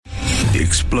The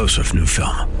explosive new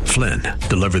film, Flynn,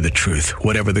 deliver the truth,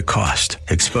 whatever the cost,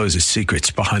 exposes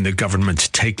secrets behind the government's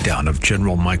takedown of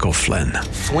General Michael Flynn.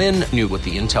 Flynn knew what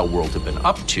the intel world had been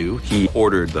up to. He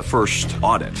ordered the first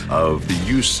audit of the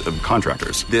use of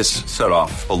contractors. This set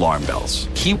off alarm bells.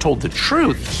 He told the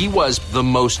truth. He was the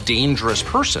most dangerous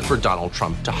person for Donald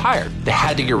Trump to hire. They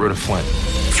had to get rid of Flynn.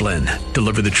 Flynn,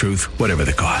 deliver the truth, whatever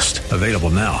the cost. Available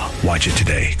now. Watch it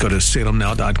today. Go to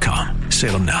salemnow.com.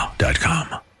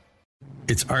 salemnow.com.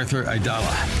 It's Arthur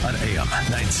Aidala on AM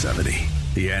 970.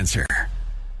 The Answer.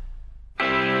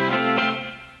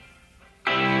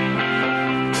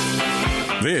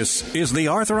 This is the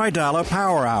Arthur Aidala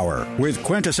Power Hour with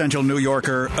quintessential New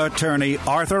Yorker, attorney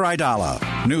Arthur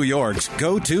Aidala, New York's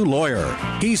go-to lawyer.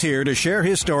 He's here to share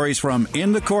his stories from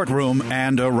in the courtroom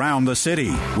and around the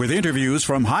city, with interviews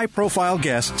from high-profile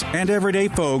guests and everyday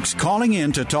folks calling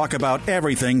in to talk about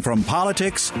everything from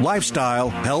politics, lifestyle,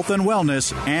 health and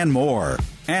wellness, and more.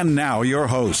 And now your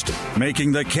host,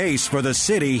 making the case for the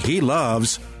city he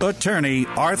loves, attorney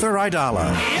Arthur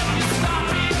Aidala.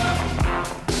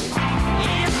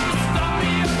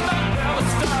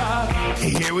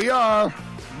 Here we are,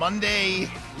 Monday,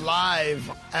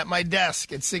 live at my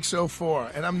desk at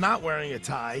 6:04, and I'm not wearing a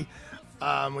tie,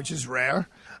 which is rare.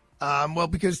 Well,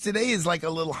 because today is like a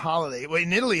little holiday. Well,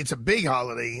 in Italy, it's a big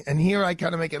holiday, and here I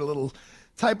kind of make it a little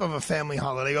type of a family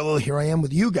holiday, although here I am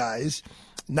with you guys,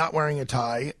 not wearing a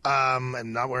tie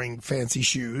and not wearing fancy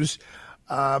shoes.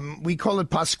 We call it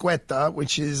Pasquetta,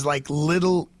 which is like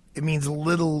little, it means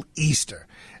little Easter.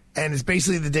 And it's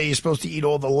basically the day you're supposed to eat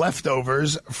all the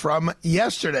leftovers from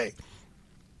yesterday.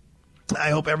 I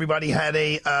hope everybody had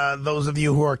those of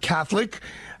you who are Catholic,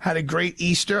 had a great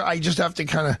Easter. I just have to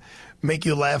kind of make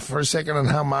you laugh for a second on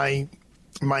how my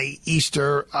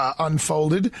Easter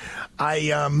unfolded.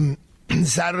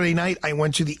 Saturday night, I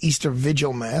went to the Easter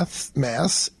Vigil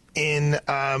Mass in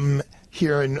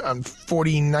here on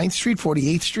 49th Street,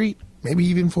 48th Street. Maybe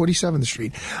even 47th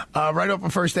Street, right off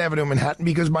of First Avenue, Manhattan,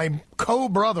 because my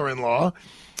co-brother-in-law,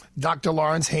 Dr.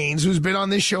 Lawrence Haynes, who's been on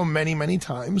this show many, many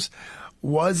times,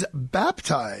 was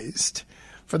baptized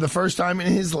for the first time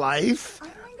in his life.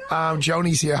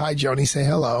 Joni's here. Hi, Joni. Say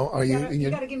hello. Are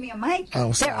you got to give me a mic.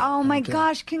 Oh, sorry. Oh my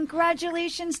gosh.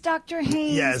 Congratulations, Dr.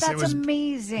 Haynes. Yes, that's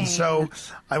amazing. So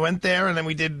I went there, and then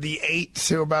we did the 8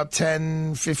 to about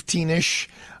 10, 15-ish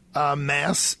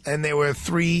Mass, and there were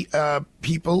 3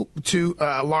 people,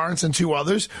 Lawrence and 2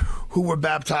 others, who were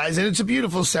baptized, and it's a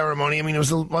beautiful ceremony. I mean,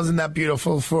 wasn't that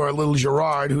beautiful for little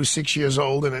Gerard, who's 6 years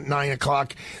old, and at 9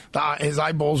 o'clock, his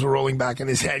eyeballs were rolling back in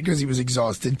his head because he was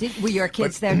exhausted. Were your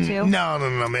kids there too? No.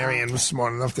 Marianne was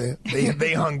smart enough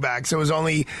they hung back. So it was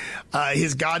only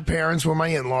his godparents were my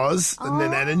in-laws,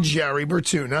 Nanette and Jerry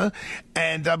Bertuna,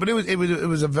 and but it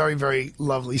was a very, very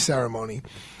lovely ceremony.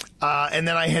 And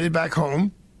then I headed back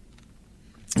home.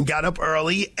 Got up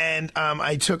early, and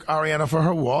I took Ariana for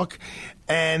her walk,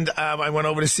 and I went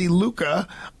over to see Luca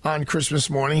on Christmas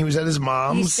morning. He was at his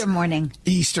mom's.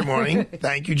 Easter morning.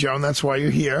 Thank you, Joan. That's why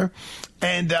you're here.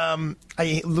 And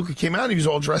Luca came out. He was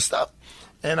all dressed up.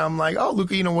 And I'm like, oh,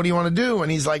 Luca, what do you want to do?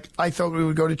 And he's like, I thought we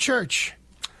would go to church.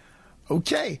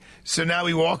 Okay. So now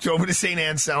we walked over to St.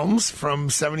 Anselm's from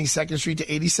 72nd Street to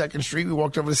 82nd Street. We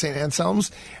walked over to St. Anselm's,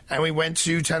 and we went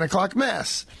to 10 o'clock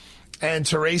Mass. And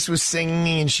Therese was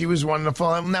singing, and she was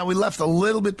wonderful. Now, we left a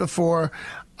little bit before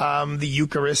the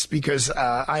Eucharist because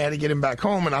I had to get him back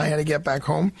home, and I had to get back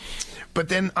home. But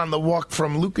then on the walk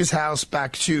from Luca's house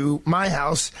back to my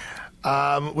house,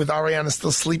 with Ariana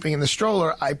still sleeping in the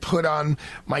stroller, I put on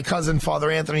my cousin, Father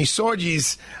Anthony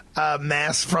Sorgi's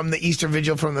Mass from the Easter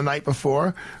Vigil from the night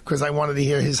before because I wanted to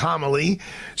hear his homily.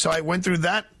 So I went through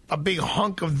a big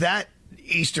hunk of that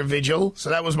Easter Vigil. So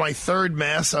that was my 3rd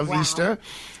Mass of Easter.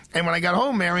 And when I got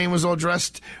home, Marion was all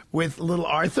dressed with little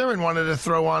Arthur and wanted to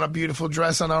throw on a beautiful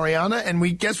dress on Ariana.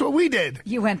 And guess what we did?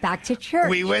 You went back to church.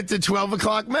 We went to 12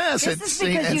 o'clock Mass at St. This is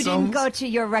because you didn't go to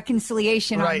your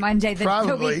reconciliation on Monday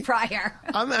the week prior.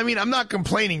 I'm not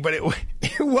complaining, but it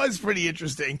was pretty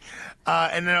interesting.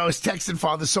 And then I was texting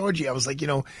Father Sorgi. I was like,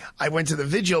 I went to the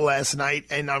vigil last night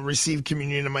and I received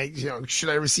communion. And should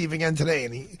I receive again today?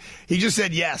 And he just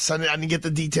said yes. I didn't get the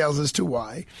details as to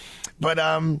why. But,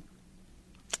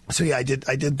 so yeah, I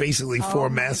did basically 4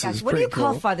 masses. What do you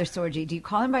call Father Sorgi? Do you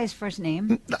call him by his first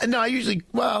name? No, I usually,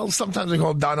 sometimes I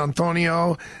call him Don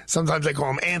Antonio. Sometimes I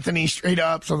call him Anthony straight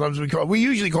up. Sometimes we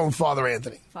usually call him Father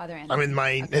Anthony. Father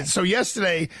Anthony. So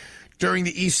yesterday, during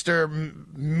the Easter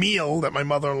meal that my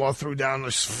mother-in-law threw down,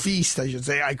 this feast, I should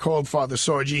say, I called Father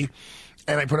Sorgi.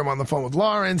 And I put him on the phone with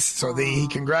Lawrence, so he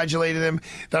congratulated him.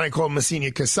 Then I called Messina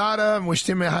Casada and wished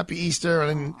him a happy Easter.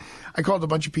 And I called a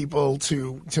bunch of people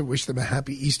to wish them a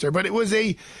happy Easter. But it was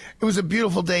a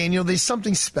beautiful day. And, there's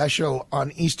something special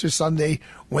on Easter Sunday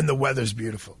when the weather's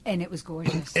beautiful. And it was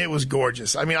gorgeous. It was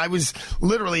gorgeous. I mean, I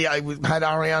had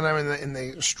Ariana in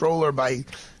the stroller by, I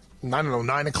don't know,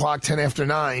 9 o'clock, 10 after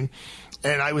 9.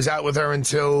 And I was out with her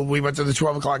until we went to the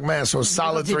 12 o'clock mass. So a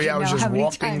solid 3 hours just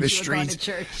walking the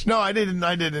streets. No, I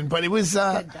didn't. But it was,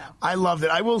 I loved it.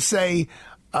 I will say,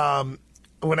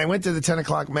 when I went to the 10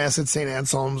 o'clock mass at St.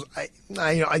 Anselm's,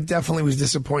 I definitely was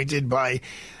disappointed by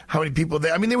how many people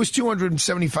there. I mean, there was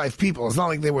 275 people. It's not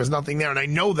like there was nothing there. And I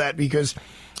know that because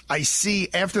I see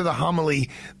after the homily,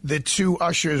 the two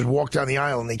ushers walk down the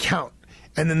aisle and they count.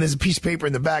 And then there's a piece of paper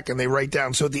in the back, and they write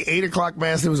down. So at the 8 o'clock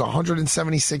Mass, there was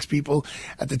 176 people.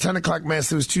 At the 10 o'clock Mass,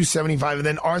 there was 275. And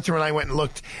then Arthur and I went and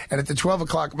looked. And at the 12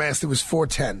 o'clock Mass, there was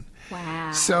 410.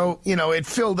 Wow. So, it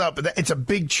filled up. It's a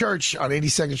big church on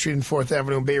 82nd Street and 4th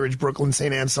Avenue in Bay Ridge, Brooklyn,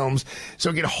 St. Anselm's. So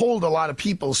it can hold a lot of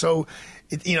people. So,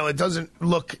 it doesn't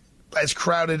look as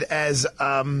crowded as,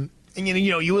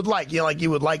 you would like.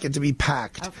 You would like it to be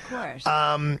packed. Of course.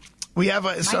 We have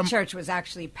My church was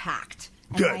actually packed.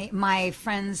 And Good. My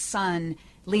friend's son,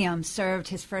 Liam, served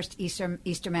his first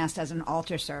Easter Mass as an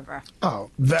altar server.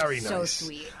 Oh, very nice. So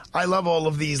sweet. I love all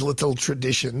of these little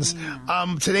traditions.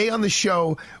 Today on the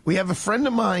show, we have a friend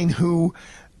of mine who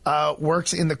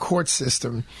works in the court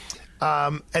system.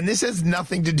 And this has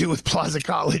nothing to do with Plaza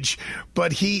College,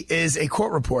 but he is a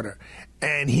court reporter.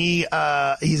 And he's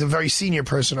a very senior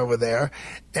person over there.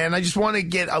 And I just want to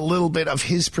get a little bit of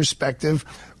his perspective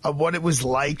of what it was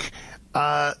like.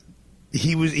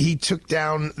 He took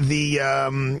down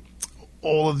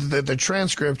all of the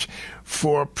transcript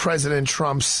for President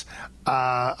Trump's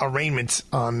arraignment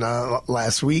on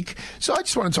last week. So I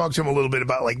just want to talk to him a little bit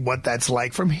about what that's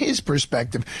like from his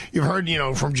perspective. You've heard,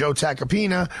 from Joe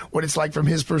Tacopina, what it's like from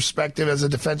his perspective as a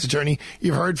defense attorney.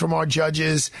 You've heard from our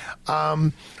judges.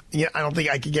 I don't think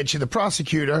I could get you the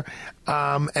prosecutor.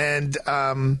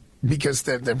 Because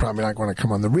they're probably not going to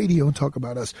come on the radio and talk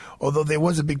about us. Although there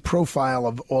was a big profile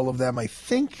of all of them, I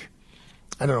think.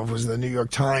 I don't know if it was the New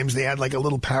York Times. They had a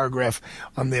little paragraph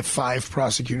on their 5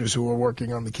 prosecutors who were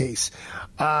working on the case.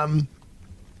 But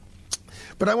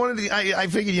I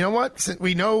figured, you know what? Since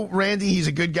we know Randy, he's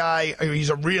a good guy. He's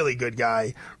a really good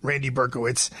guy, Randy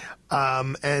Berkowitz.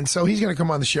 And so he's going to come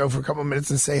on the show for a couple of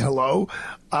minutes and say hello.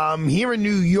 Here in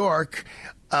New York,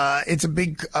 it's a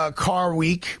big car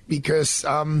week because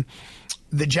the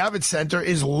Javits Center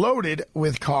is loaded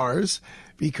with cars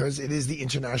because it is the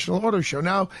International Auto Show.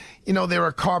 Now, there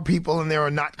are car people and there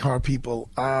are not car people.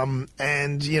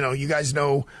 And, you guys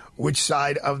know which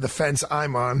side of the fence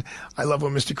I'm on. I love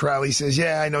when Mr. Crowley says,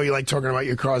 yeah, I know you like talking about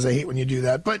your cars. I hate when you do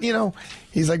that. But,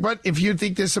 he's like, but if you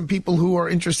think there's some people who are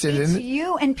interested in it.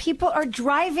 You and people are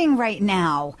driving right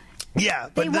now. Yeah,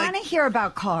 but they want to hear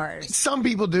about cars. Some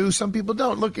people do, some people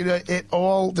don't. Look, it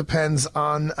all depends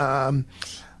on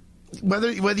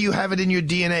whether you have it in your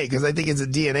DNA, because I think it's a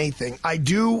DNA thing. I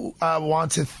do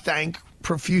want to thank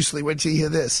profusely. Wait till you hear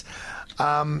this.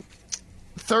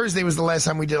 Thursday was the last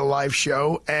time we did a live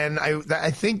show, and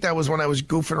I think that was when I was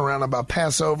goofing around about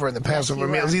Passover and the Passover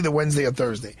meal. It was either Wednesday or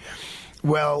Thursday.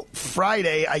 Well,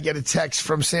 Friday, I get a text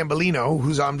from Sam Bellino,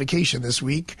 who's on vacation this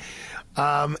week.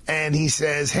 And he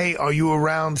says, hey, are you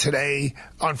around today?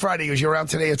 On Friday, he goes, you around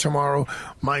today or tomorrow?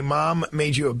 My mom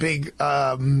made you a big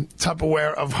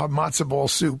Tupperware of her matzo ball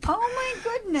soup. Oh, my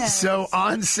goodness. So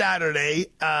on Saturday,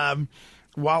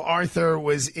 while Arthur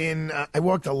was in, I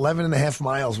walked 11 and a half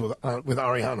miles with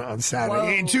Ariana on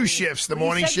Saturday. Whoa. In 2 shifts, the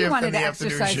morning shift and the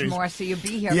afternoon shift. You wanted to exercise more, so you'd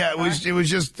be here. Yeah, it was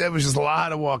just a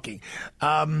lot of walking.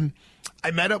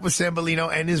 I met up with Sam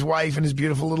Bellino and his wife and his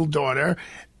beautiful little daughter.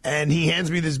 And he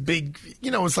hands me this big,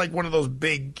 it's like one of those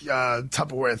big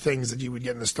Tupperware things that you would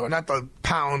get in the store. Not the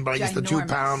pound, but I guess the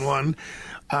 2-pound one.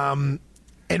 And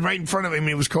right in front of him,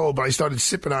 it was cold, but I started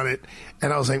sipping on it.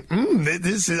 And I was like,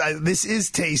 this is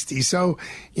tasty. So,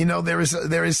 there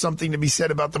is something to be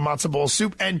said about the matzo ball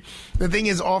soup. And the thing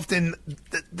is, often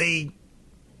they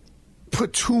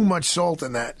put too much salt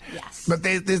in that. Yes. But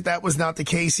that was not the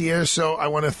case here. So I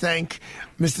want to thank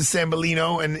Mr.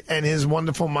 Sambolino and his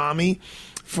wonderful mommy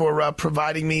for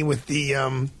providing me with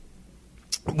the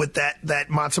with that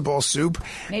matzo ball soup.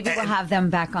 Maybe we'll have them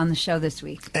back on the show this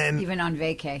week, even on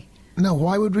vacay. No,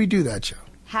 why would we do that, Joe?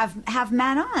 Have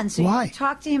Matt on so why? You can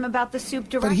talk to him about the soup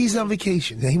directly. But he's on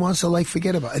vacation. He wants to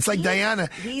forget about it. It's like Diana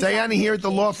here at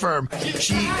the law firm.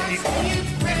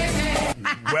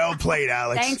 Well played,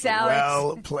 Alex. Thanks, Alex.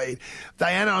 Well played.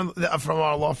 Diana from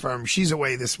our law firm, she's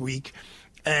away this week.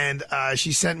 And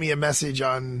she sent me a message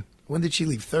on, when did she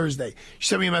leave? Thursday. She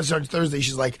sent me a message on Thursday.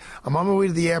 She's like, I'm on my way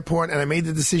to the airport, and I made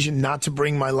the decision not to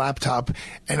bring my laptop,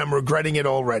 and I'm regretting it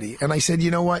already. And I said,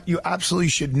 you know what? You absolutely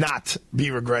should not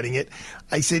be regretting it.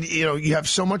 I said, you have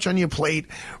so much on your plate.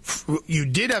 You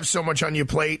did have so much on your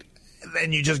plate.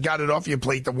 And you just got it off your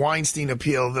plate. The Weinstein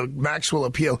appeal, the Maxwell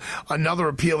appeal, another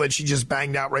appeal that she just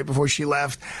banged out right before she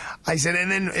left. I said, and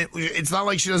then it's not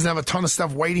like she doesn't have a ton of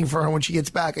stuff waiting for her when she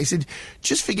gets back. I said,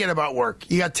 just forget about work.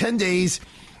 You got 10 days.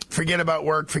 Forget about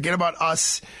work. Forget about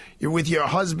us. You're with your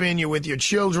husband. You're with your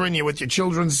children. You're with your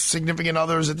children's significant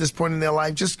others at this point in their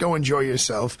life. Just go enjoy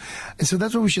yourself. And so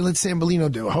that's what we should let Sam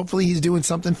Bellino do. Hopefully he's doing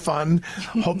something fun.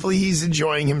 Hopefully he's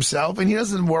enjoying himself. And he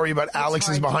doesn't worry about Alex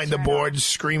is behind the board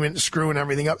screwing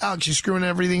everything up. Alex, you screwing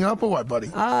everything up or what, buddy?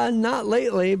 Not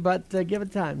lately, but give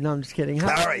it time. No, I'm just kidding. All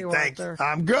right, thanks.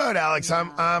 I'm good, Alex.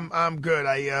 I'm good.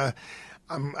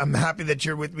 I'm happy that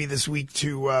you're with me this week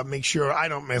to make sure I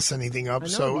don't mess anything up.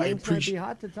 I appreciate. Be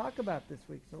hot to talk about this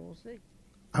week, so we'll see.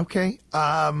 Okay.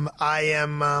 I'm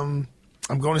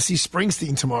going to see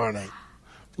Springsteen tomorrow night.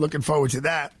 Looking forward to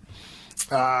that.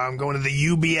 I'm going to the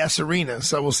UBS Arena,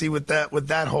 so we'll see what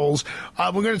that holds.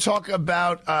 We're going to talk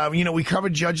about we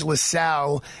covered Judge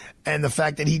LaSalle and the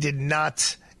fact that he did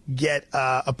not get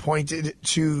appointed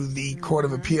to the Court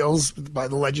of Appeals by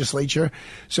the legislature.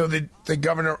 So the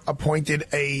governor appointed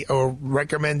or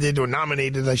recommended or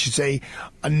nominated, I should say,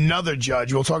 another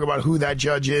judge. We'll talk about who that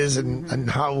judge is and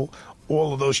how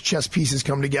all of those chess pieces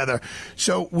come together.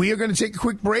 So we are going to take a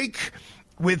quick break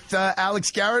with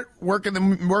Alex Garrett, working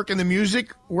the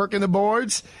music, working the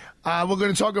boards. We're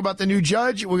going to talk about the new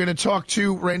judge. We're going to talk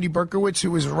to Randy Berkowitz,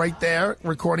 who is right there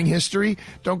recording history.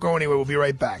 Don't go anywhere. We'll be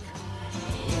right back.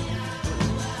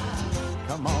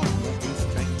 Come on,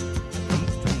 East Train.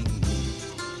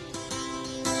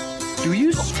 Do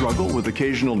you struggle with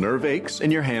occasional nerve aches in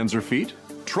your hands or feet?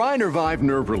 Try Nervive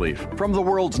Nerve Relief from the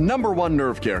world's #1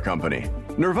 nerve care company.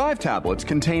 Nervive tablets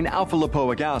contain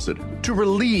alpha-lipoic acid to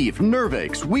relieve nerve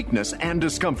aches, weakness, and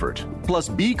discomfort, plus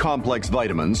B-complex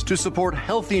vitamins to support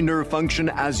healthy nerve function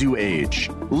as you age.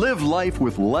 Live life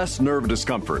with less nerve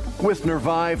discomfort with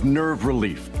Nervive Nerve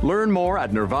Relief. Learn more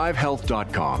at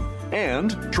nervivehealth.com.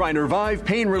 And try Nervive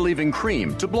Pain Relieving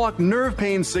Cream to block nerve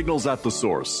pain signals at the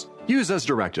source. Use as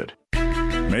directed.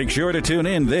 Make sure to tune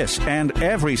in this and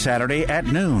every Saturday at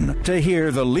noon to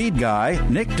hear the lead guy,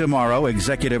 Nick DeMauro,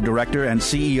 Executive Director and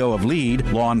CEO of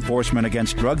LEAD, Law Enforcement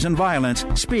Against Drugs and Violence,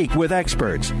 speak with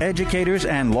experts, educators,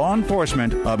 and law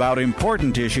enforcement about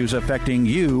important issues affecting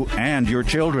you and your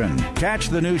children. Catch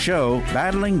the new show,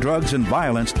 Battling Drugs and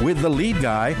Violence, with the lead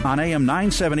guy on AM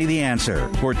 970 The Answer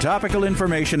for topical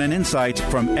information and insights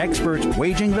from experts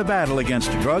waging the battle against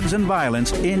drugs and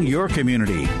violence in your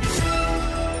community.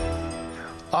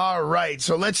 All right,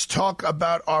 so let's talk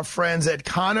about our friends at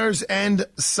Connors and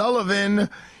Sullivan.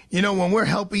 You know, when we're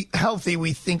healthy,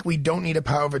 we think we don't need a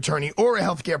power of attorney or a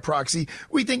healthcare proxy.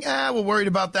 We think, we're worried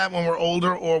about that when we're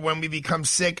older or when we become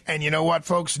sick. And you know what,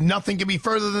 folks? Nothing can be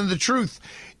further than the truth.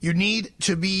 You need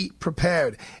to be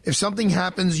prepared. If something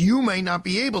happens, you may not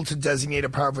be able to designate a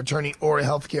power of attorney or a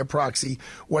healthcare proxy.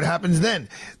 What happens then?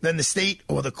 Then the state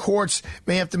or the courts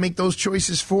may have to make those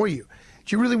choices for you.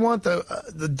 Do you really want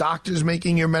the doctors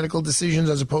making your medical decisions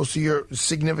as opposed to your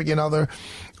significant other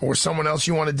or someone else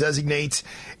you want to designate?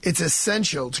 It's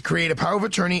essential to create a power of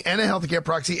attorney and a healthcare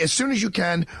proxy as soon as you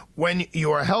can when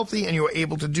you are healthy and you are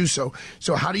able to do so.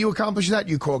 So how do you accomplish that?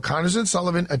 You call Connors and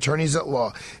Sullivan, attorneys at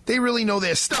law. They really know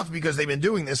their stuff because they've been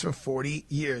doing this for 40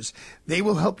 years. They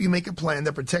will help you make a plan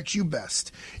that protects you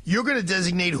best. You're going to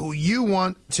designate who you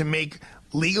want to make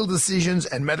legal decisions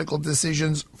and medical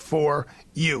decisions for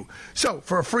you. So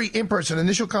for a free in-person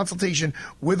initial consultation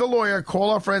with a lawyer,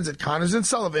 call our friends at Connors and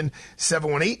Sullivan,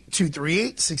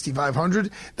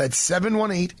 718-238-6500. That's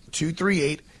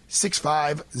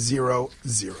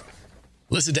 718-238-6500.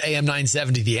 Listen to AM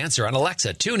 970 The Answer on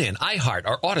Alexa, TuneIn, iHeart,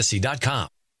 or Odyssey.com.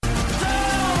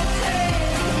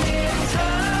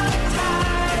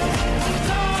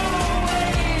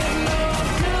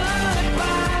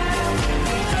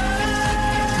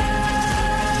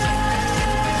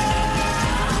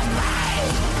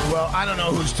 I don't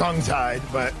know who's tongue-tied,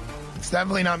 but it's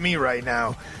definitely not me right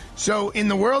now. So in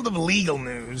the world of legal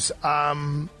news,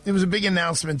 there was a big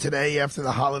announcement today after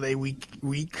the holiday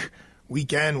weekend,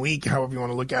 however you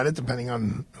want to look at it, depending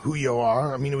on who you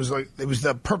are. I mean, it was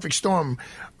the perfect storm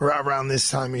around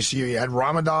this time this year. You had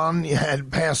Ramadan, you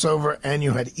had Passover, and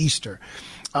you had Easter.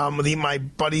 My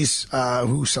buddies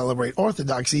who celebrate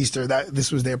Orthodox Easter,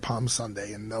 this was their Palm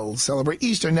Sunday, and they'll celebrate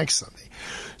Easter next Sunday.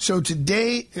 So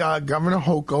today, Governor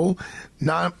Hochul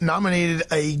nominated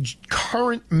a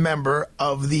current member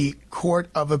of the Court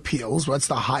of Appeals. That's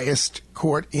the highest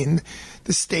court in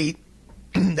the state.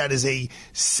 That is a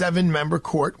 7-member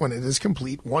court when it is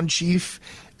complete, 1 chief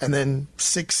and then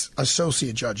 6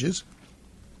 associate judges.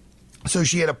 So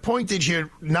she had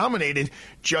nominated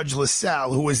Judge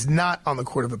LaSalle, who was not on the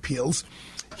Court of Appeals.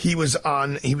 He was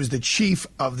the chief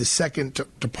of the 2nd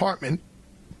Department,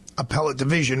 Appellate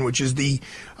Division, which is the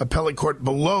appellate court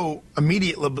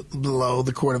immediately below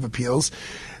the Court of Appeals.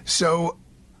 So,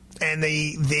 and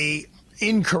they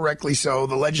incorrectly so,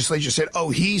 the legislature said, oh,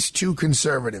 he's too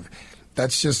conservative.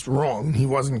 That's just wrong. He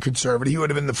wasn't conservative. He would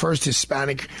have been the first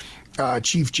Hispanic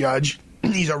chief judge.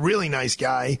 He's a really nice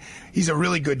guy. He's a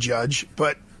really good judge.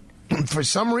 But for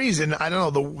some reason, I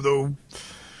don't know,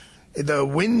 the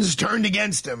winds turned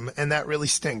against him, and that really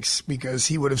stinks because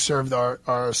he would have served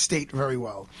our state very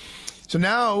well. So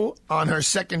now, on her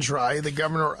second try, the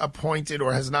governor appointed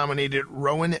or has nominated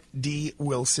Rowan D.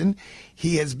 Wilson.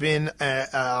 He has been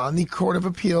on the Court of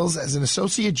Appeals as an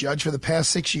associate judge for the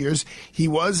past 6 years. He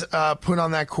was put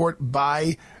on that court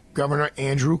by Governor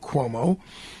Andrew Cuomo.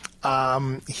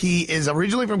 He is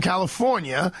originally from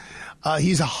California.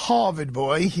 He's a Harvard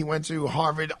boy. He went to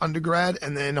Harvard undergrad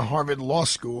and then Harvard Law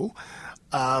School.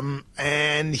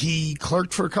 And he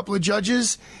clerked for a couple of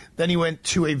judges. Then he went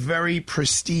to a very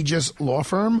prestigious law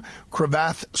firm,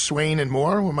 Cravath, Swain, and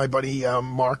Moore, where my buddy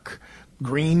Mark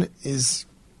Green is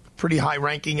pretty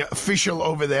high-ranking official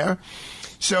over there.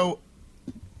 So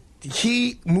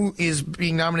he is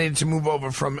being nominated to move over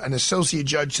from an associate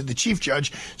judge to the chief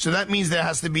judge. So that means there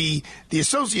has to be the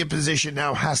associate position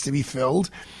now has to be filled.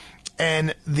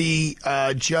 And the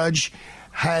judge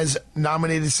has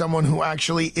nominated someone who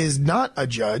actually is not a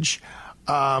judge.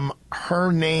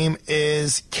 Her name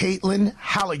is Caitlin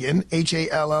Halligan,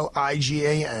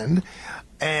 Halligan.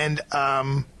 And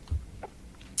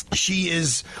she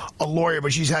is a lawyer,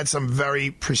 but she's had some very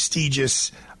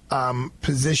prestigious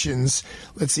positions.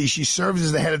 Let's see. She served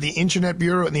as the head of the Internet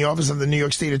Bureau in the Office of the New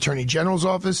York State Attorney General's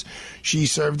office. She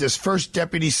served as first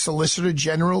Deputy Solicitor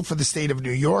General for the state of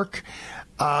New York.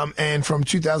 And from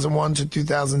 2001 to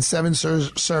 2007,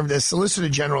 served as Solicitor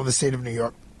General of the state of New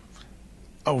York.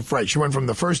 Oh, right. She went from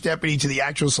the first deputy to the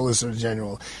actual Solicitor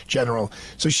General.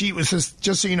 So she was,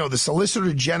 just so you know, the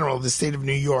Solicitor General of the state of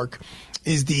New York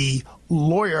is the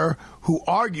lawyer who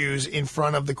argues in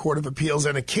front of the Court of Appeals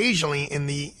and occasionally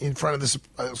in front of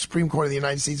the Supreme Court of the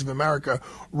United States of America,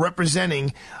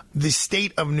 representing the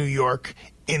state of New York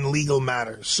in legal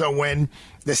matters. So when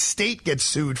the state gets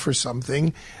sued for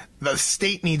something, the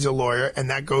state needs a lawyer, and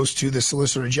that goes to the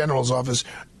Solicitor General's office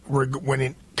when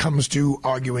it comes to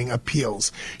arguing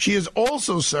appeals. She has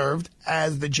also served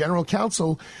as the general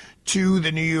counsel to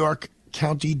the New York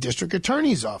County District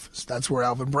Attorney's Office. That's where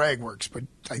Alvin Bragg works, but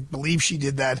I believe she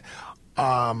did that,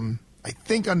 I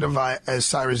think, under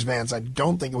Cyrus Vance. I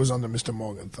don't think it was under Mr.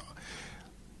 Morgenthau.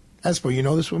 Espo, you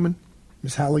know this woman,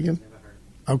 Ms. Halligan?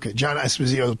 Okay, John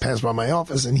Esposito passed by my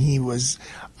office, and he was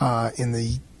in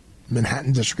the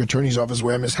Manhattan District Attorney's Office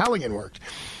where Ms. Halligan worked.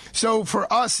 So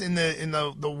for us in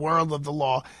the world of the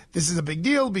law, this is a big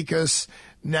deal because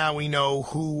now we know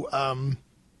who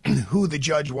the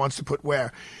judge wants to put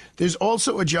where. There's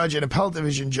also a judge, an appellate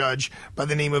division judge, by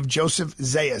the name of Joseph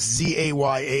Zayas,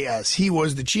 Z-A-Y-A-S. He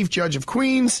was the chief judge of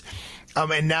Queens,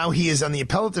 and now he is on the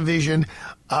appellate division,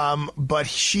 but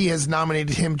she has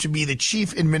nominated him to be the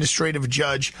chief administrative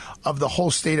judge of the whole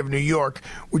state of New York,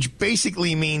 which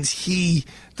basically means he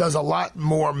does a lot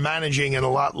more managing and a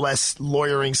lot less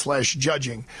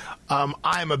lawyering/judging.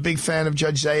 I'm a big fan of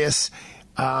Judge Zayas,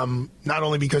 not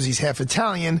only because he's half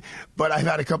Italian, but I've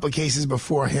had a couple of cases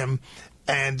before him,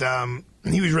 and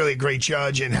he was really a great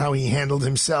judge in how he handled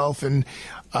himself and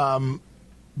down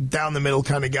the middle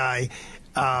kind of guy.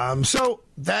 So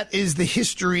that is the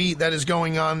history that is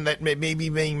going on that may be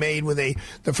being made with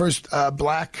the first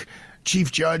black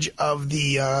chief judge of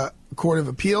the Court of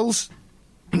Appeals.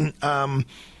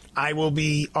 I will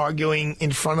be arguing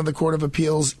in front of the Court of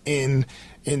Appeals in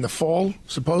the fall,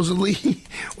 supposedly.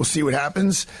 We'll see what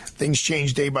happens. Things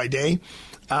change day by day.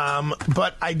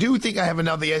 But I do think I have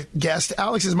another guest.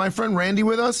 Alex, is my friend Randy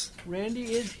with us?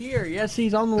 Randy is here. Yes,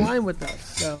 he's on the line with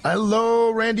us. So.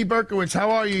 Hello, Randy Berkowitz.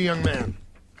 How are you, young man?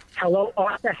 Hello,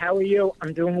 Arthur. How are you?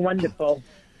 I'm doing wonderful.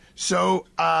 So,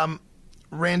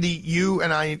 Randy, you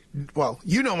and I, well,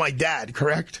 you know my dad,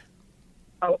 correct?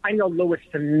 Oh, I know Louis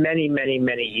for many, many,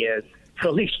 many years. For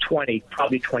at least 20,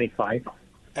 probably 25.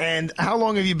 And how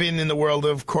long have you been in the world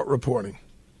of court reporting?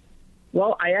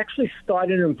 Well, I actually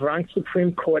started in Bronx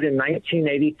Supreme Court in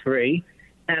 1983,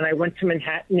 and I went to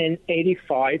Manhattan in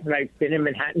 85, and I've been in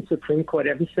Manhattan Supreme Court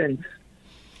ever since.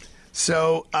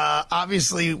 So,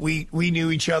 obviously, we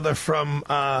knew each other from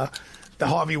the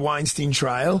Harvey Weinstein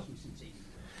trial.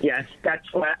 Yes,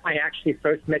 that's why I actually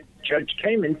first met Judge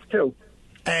Kamens, too.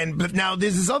 But now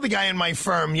there's this other guy in my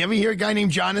firm. You ever hear a guy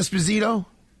named John Esposito?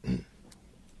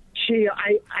 Gee,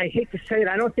 I hate to say it.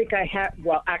 I don't think I have.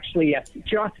 Well, actually, yes.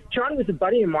 John was a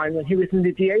buddy of mine when he was in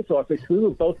the DA's office. We were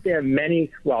both there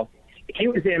he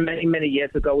was there many, many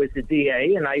years ago as a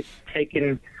DA, and I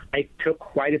took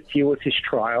quite a few of his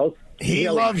trials. He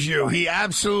loves you. He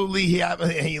absolutely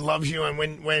he loves you. And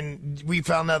when we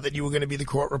found out that you were going to be the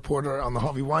court reporter on the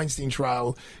Harvey Weinstein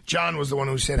trial, John was the one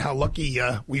who said how lucky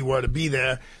we were to be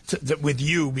there with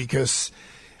you because,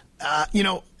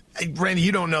 Randy,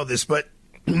 you don't know this, but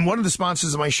one of the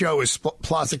sponsors of my show is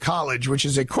Plaza College, which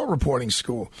is a court reporting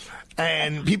school.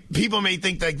 And people may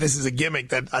think that this is a gimmick.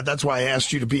 That's why I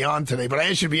asked you to be on today. But I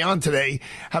asked you to be on today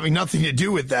having nothing to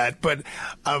do with that, but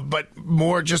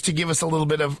more just to give us a little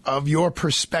bit of your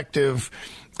perspective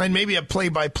and maybe a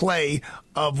play-by-play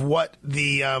of what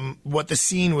the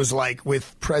scene was like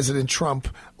with President Trump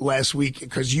last week,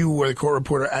 because you were the court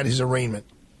reporter at his arraignment.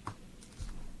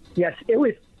 Yes, it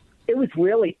was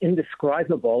really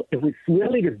indescribable. It was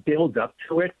really the build up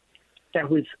to it that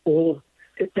was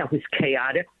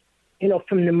chaotic.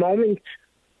 From the moment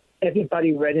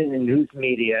everybody read in the news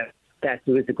media that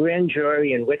there was a grand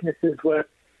jury and witnesses were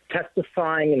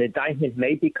testifying, an indictment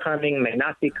may be coming, may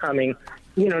not be coming,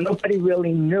 nobody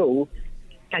really knew.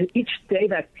 And each day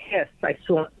that passed, I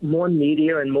saw more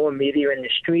media and more media in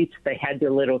the streets. They had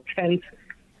their little tents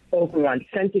over on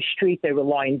Center Street. They were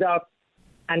lined up.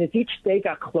 And as each day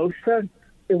got closer,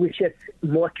 it was just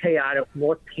more chaotic,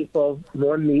 more people,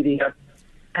 more media.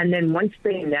 And then once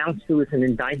they announced there was an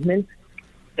indictment,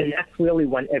 and that's really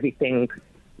when everything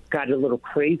got a little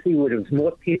crazy, where there was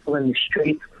more people in the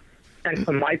streets. And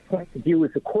from my point of view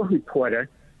as a court reporter,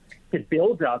 the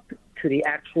build-up to the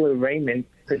actual arraignment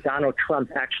for Donald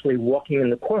Trump actually walking in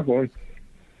the courtroom,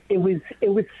 it was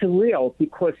surreal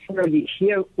because, you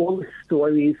hear all the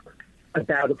stories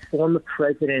about a former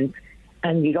president,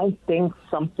 and you don't think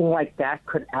something like that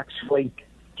could actually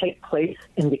take place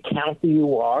in the county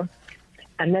you are.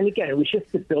 And then again, it was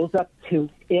just the build-up to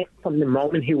it from the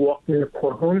moment he walked in the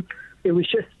courtroom. It was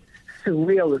just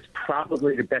surreal is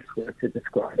probably the best word to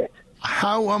describe it.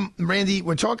 How, Randy,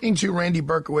 we're talking to Randy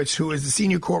Berkowitz, who is the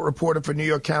senior court reporter for New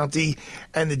York County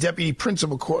and the deputy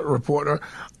principal court reporter.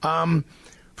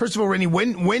 First of all, Randy,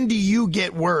 when do you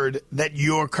get word that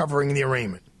you're covering the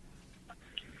arraignment?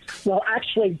 Well,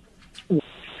 actually,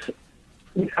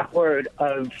 we got word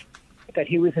that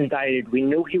he was indicted. We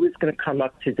knew he was going to come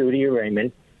up to do the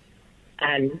arraignment.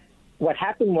 And what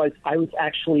happened was I was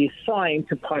actually assigned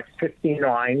to Part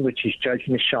 59, which is Judge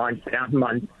Michon for that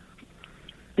month,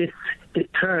 the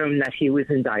term that he was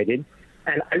indicted.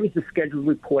 And I was the scheduled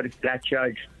reporter for that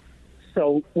judge.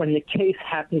 So when the case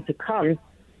happened to come,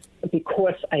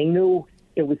 because I knew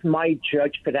it was my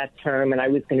judge for that term and I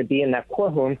was going to be in that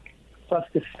courtroom, plus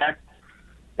the fact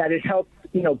that it helped,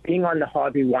 being on the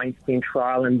Harvey Weinstein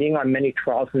trial and being on many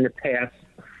trials in the past,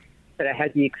 that I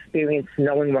had the experience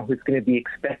knowing what was going to be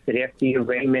expected after the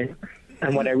arraignment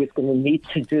and what I was going to need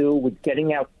to do with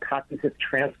getting out copies of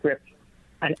transcripts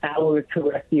an hour or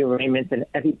two after the arraignment, and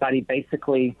everybody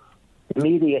basically, the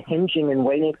media hinging and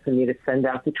waiting for me to send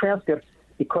out the transcripts.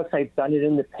 Because I've done it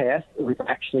in the past, it was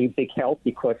actually a big help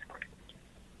because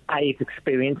I've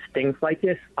experienced things like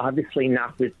this, obviously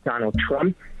not with Donald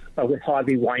Trump, but with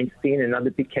Harvey Weinstein and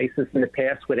other big cases in the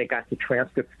past where they got the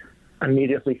transcripts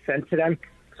immediately sent to them.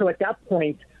 So at that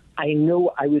point, I knew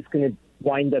I was going to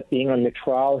wind up being on the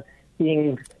trial,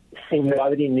 being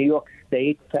seniority in New York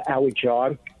State for our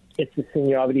job. It's a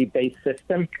seniority-based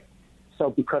system. So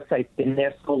because I've been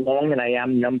there so long and I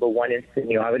am number one in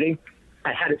seniority,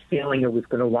 I had a feeling it was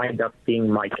going to wind up being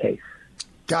my case.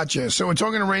 Gotcha. So we're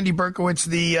talking to Randy Berkowitz,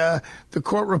 the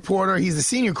court reporter. He's the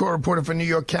senior court reporter for New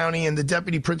York County and the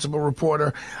deputy principal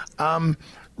reporter.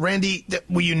 Randy,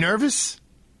 were you nervous?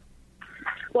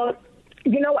 Well,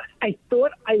 I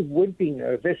thought I would be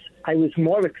nervous. I was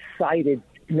more excited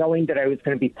knowing that I was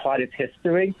going to be part of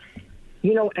history.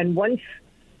 And once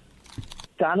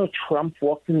Donald Trump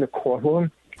walked in the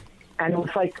courtroom, and it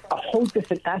was like a whole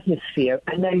different atmosphere.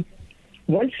 And then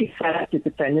once he sat at the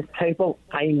defendant's table,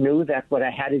 I knew that what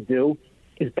I had to do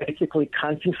is basically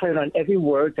concentrate on every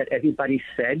word that everybody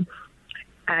said.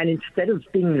 And instead of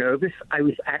being nervous, I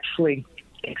was actually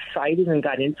excited and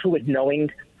got into it knowing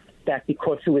that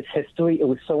because it was history, it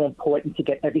was so important to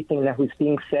get everything that was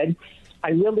being said. I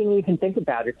really didn't even think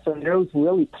about it. So nerves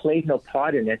really played no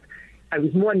part in it. I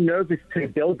was more nervous to the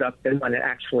build-up than when it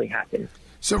actually happened.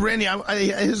 So, Randy,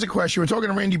 here's a question. We're talking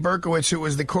to Randy Berkowitz, who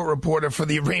was the court reporter for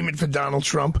the arraignment for Donald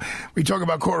Trump. We talk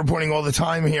about court reporting all the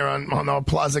time here on our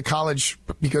Plaza College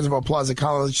because of our Plaza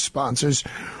College sponsors.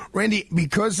 Randy,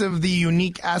 because of the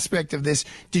unique aspect of this,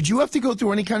 did you have to go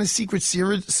through any kind of Secret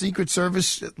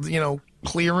Service,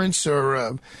 clearance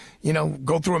or,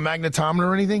 go through a magnetometer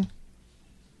or anything?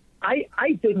 I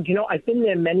didn't. I've been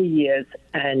there many years,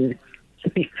 and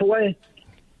before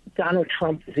Donald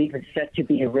Trump was even set to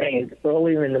be arraigned,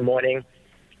 earlier in the morning,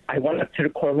 I went up to the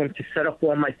courtroom to set up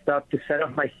all my stuff, to set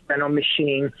up my steno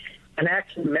machine, and I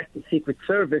actually met the Secret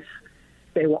Service.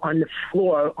 They were on the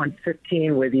floor on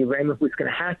 15 where the arraignment was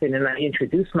going to happen, and I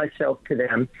introduced myself to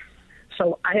them.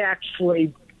 So I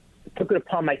actually took it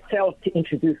upon myself to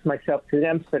introduce myself to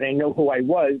them so they know who I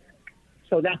was.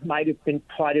 So that might have been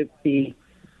part of the,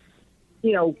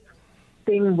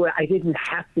 thing where I didn't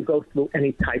have to go through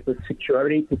any type of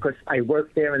security because I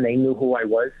worked there and they knew who I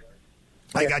was.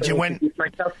 I got you.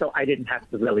 Myself, so I didn't have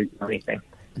to really do anything.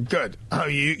 Good. Oh,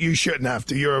 you shouldn't have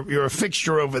to. You're a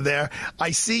fixture over there.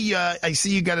 I see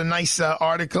you got a nice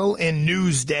article in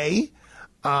Newsday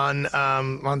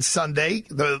on Sunday.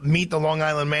 Meet the Long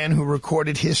Island man who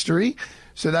recorded history.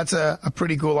 So that's a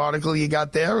pretty cool article you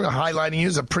got there. Highlighting you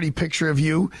is a pretty picture of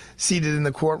you seated in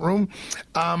the courtroom.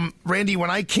 Randy, when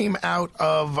I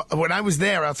was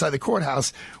there outside the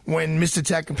courthouse, when Mr.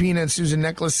 Tacopina and Susan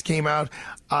Necklace came out,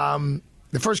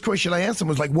 the first question I asked them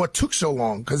was like, what took so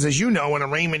long? Because as you know, an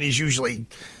arraignment is usually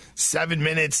 7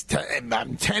 minutes, 10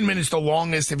 minutes the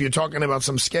longest if you're talking about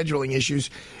some scheduling issues.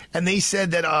 And they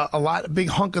said that a big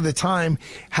hunk of the time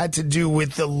had to do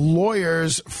with the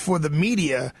lawyers for the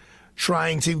media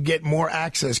trying to get more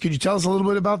access. Could you tell us a little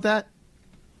bit about that?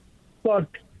 Well,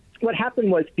 what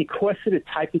happened was because of the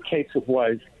type of case it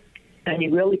was, and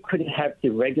you really couldn't have the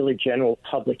regular general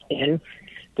public in,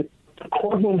 the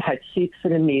courtroom had seats for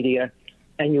the media,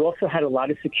 and you also had a lot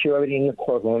of security in the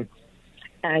courtroom.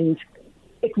 And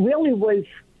it really was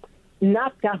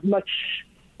not that much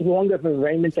longer of an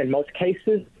arraignment than most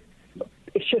cases.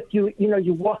 It's just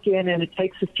you walk in and it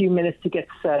takes a few minutes to get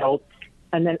settled.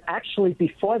 And then actually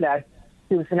before that,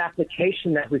 there was an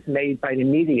application that was made by the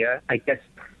media, I guess,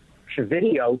 for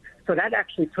video. So that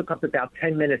actually took up about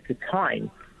 10 minutes of time.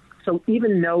 So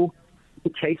even though the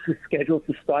case was scheduled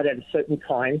to start at a certain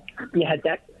time, you had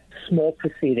that small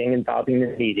proceeding involving the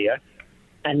media.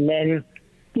 And then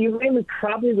the arraignment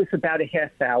probably was about a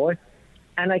half hour.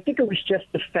 And I think it was just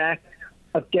the fact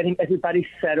of getting everybody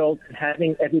settled and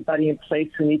having everybody in place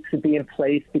who needs to be in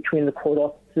place between the court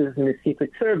officers and the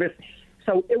Secret Service.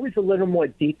 So it was a little more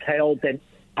detailed than,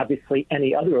 obviously,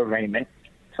 any other arraignment.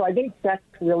 So I think that's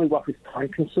really what was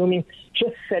time-consuming,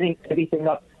 just setting everything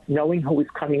up, knowing who was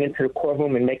coming into the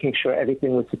courtroom and making sure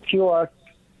everything was secure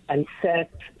and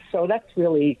set. So that's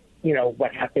really,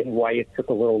 what happened, why it took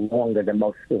a little longer than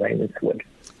most arraignments would.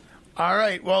 All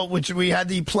right. Well, we had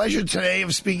the pleasure today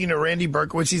of speaking to Randy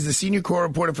Berkowitz. He's the senior court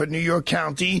reporter for New York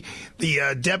County,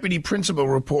 the deputy principal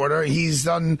reporter. He's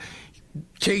done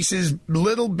cases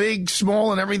little, big,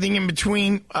 small, and everything in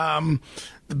between.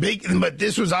 But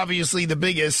this was obviously the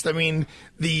biggest. I mean,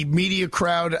 the media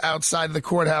crowd outside the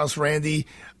courthouse, Randy,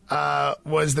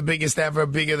 was the biggest ever,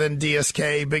 bigger than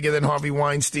DSK, bigger than Harvey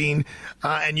Weinstein.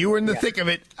 And you were in the thick of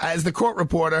it as the court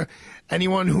reporter.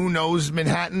 Anyone who knows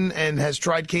Manhattan and has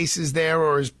tried cases there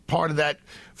or is part of that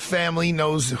family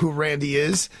knows who Randy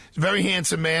is. He's a very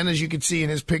handsome man, as you can see in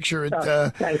his picture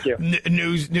at thank you.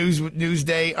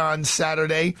 Newsday on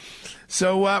Saturday.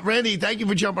 So, Randy, thank you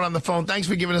for jumping on the phone. Thanks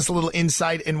for giving us a little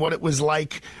insight in what it was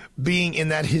like being in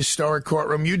that historic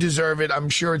courtroom. You deserve it. I'm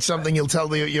sure it's something you'll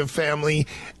tell your family,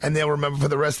 and they'll remember for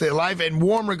the rest of their life. And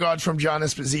warm regards from John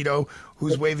Esposito,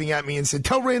 who's waving at me and said,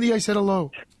 "Tell Randy I said hello."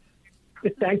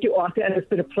 Thank you, Arthur, and it's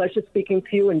been a pleasure speaking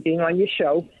to you and being on your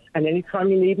show. And anytime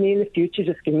you need me in the future,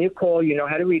 just give me a call. You know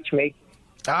how to reach me.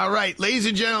 All right, ladies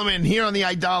and gentlemen, here on the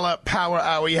Aidala Power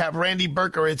Hour, you have Randy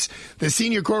Berkowitz, the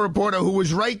senior court reporter who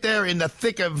was right there in the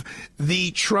thick of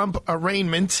the Trump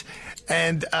arraignment.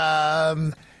 And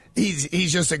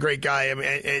he's just a great guy. I mean,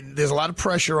 and there's a lot of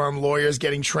pressure on lawyers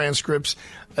getting transcripts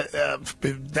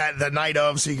the night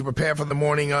of so you can prepare for the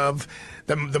morning of.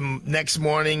 The next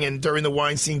morning and during the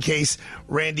Weinstein case,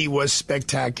 Randy was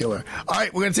spectacular. All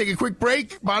right, we're going to take a quick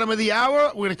break, bottom of the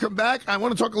hour. We're going to come back. I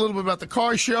want to talk a little bit about the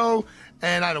car show,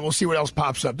 and we'll see what else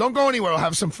pops up. Don't go anywhere. We'll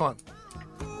have some fun.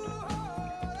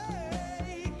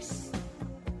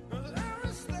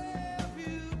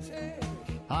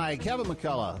 Hi, Hi, Kevin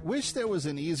McCullough. Wish there was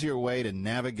an easier way to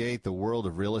navigate the world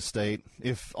of real estate.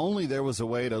 If only there was a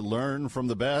way to learn from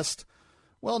the best.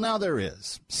 Well, now there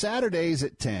is. Saturdays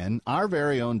at 10, our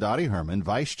very own Dottie Herman,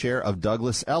 Vice Chair of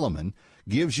Douglas Elliman,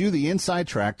 gives you the inside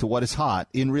track to what is hot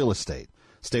in real estate.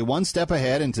 Stay one step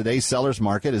ahead in today's seller's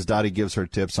market as Dottie gives her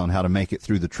tips on how to make it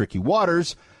through the tricky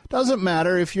waters. Doesn't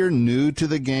matter if you're new to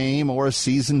the game or a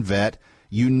seasoned vet.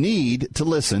 You need to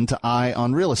listen to Eye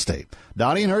on Real Estate.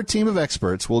 Dottie and her team of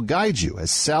experts will guide you as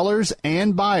sellers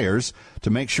and buyers to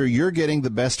make sure you're getting the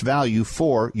best value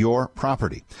for your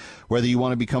property. Whether you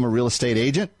want to become a real estate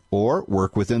agent or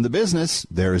work within the business,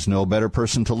 there is no better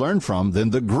person to learn from than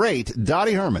the great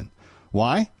Dottie Herman.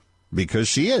 Why? Because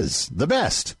she is the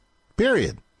best.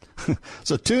 Period.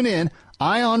 So tune in,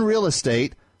 Eye on Real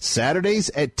Estate, Saturdays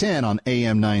at 10 on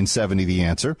AM 970 The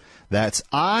Answer. That's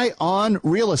Eye on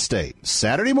Real Estate,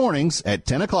 Saturday mornings at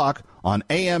 10 o'clock on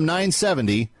AM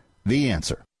 970 The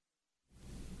Answer.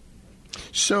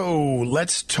 So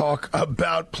let's talk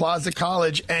about Plaza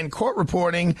College and court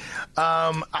reporting.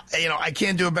 I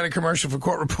can't do a better commercial for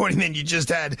court reporting than you just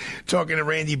had talking to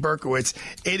Randy Berkowitz.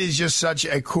 It is just such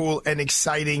a cool and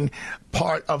exciting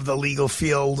part of the legal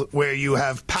field where you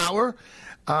have power.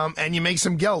 And you make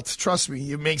some gelt. Trust me,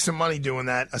 you make some money doing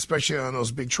that, especially on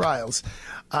those big trials.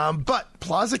 But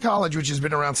Plaza College, which has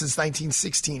been around since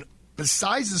 1916,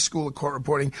 besides the School of Court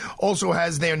Reporting, also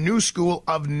has their new School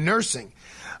of Nursing.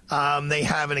 They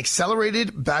have an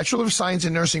accelerated Bachelor of Science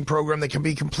in Nursing program that can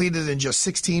be completed in just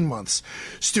 16 months.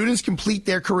 Students complete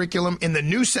their curriculum in the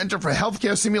new Center for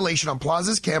Healthcare Simulation on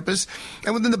Plaza's campus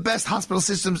and within the best hospital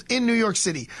systems in New York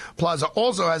City. Plaza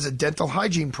also has a dental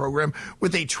hygiene program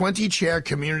with a 20-chair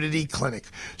community clinic.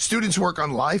 Students work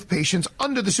on live patients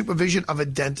under the supervision of a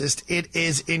dentist. It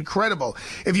is incredible.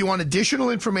 If you want additional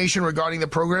information regarding the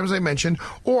programs I mentioned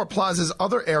or Plaza's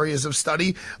other areas of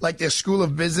study, like their School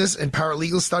of Business and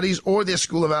Paralegal Studies, or their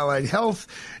School of Allied Health,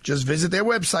 just visit their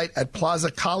website at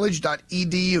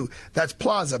plazacollege.edu. That's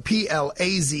Plaza,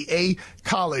 Plaza,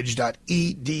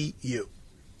 college.edu.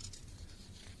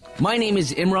 My name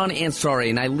is Imran Ansari,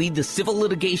 and I lead the Civil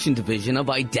Litigation Division of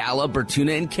Aidala,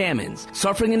 Bertuna, and Kamens.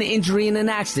 Suffering an injury in an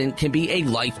accident can be a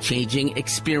life-changing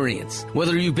experience.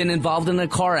 Whether you've been involved in a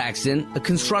car accident, a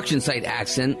construction site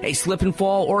accident, a slip and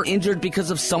fall, or injured because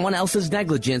of someone else's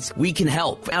negligence, we can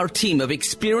help. Our team of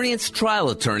experienced trial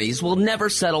attorneys will never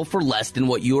settle for less than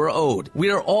what you are owed.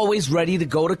 We are always ready to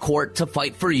go to court to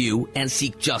fight for you and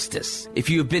seek justice. If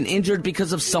you have been injured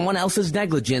because of someone else's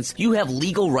negligence, you have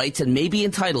legal rights and may be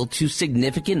entitled to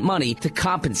significant money to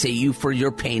compensate you for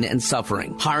your pain and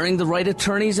suffering. Hiring the right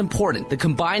attorney is important. The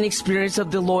combined experience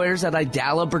of the lawyers at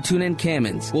Aidala, Bertuna, and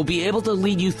Kamens will be able to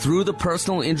lead you through the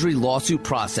personal injury lawsuit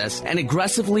process and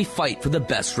aggressively fight for the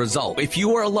best result. If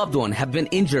you or a loved one have been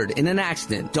injured in an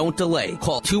accident, don't delay.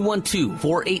 Call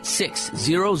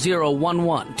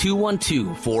 212-486-0011,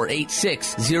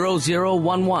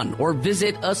 212-486-0011, or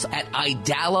visit us at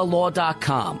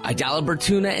idalalaw.com. Aidala,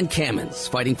 Bertuna, and Kamens,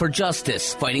 fighting for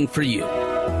justice, fighting for you.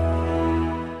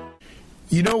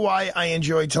 You know why I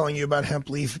enjoy telling you about hemp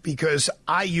leaf? Because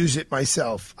I use it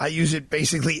myself. I use it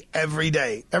basically every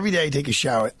day. Every day I take a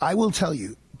shower. I will tell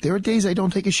you, there are days I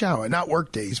don't take a shower. Not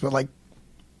work days, but did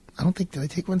I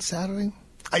take one Saturday?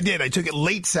 I did. I took it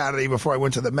late Saturday before I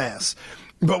went to the Mass.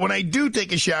 But when I do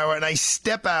take a shower and I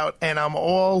step out and I'm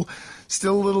all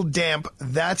still a little damp,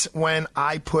 that's when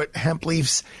I put hemp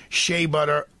leaf's shea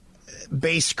butter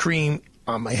based cream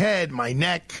on my head, my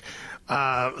neck,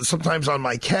 sometimes on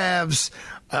my calves,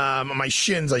 on my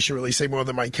shins, I should really say, more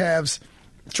than my calves.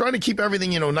 Trying to keep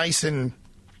everything, nice and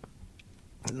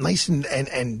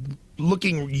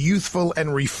looking youthful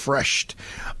and refreshed.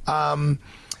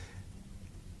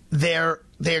 Their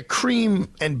cream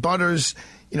and butters,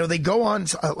 they go on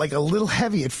like a little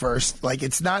heavy at first, like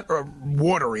it's not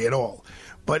watery at all.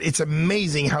 But it's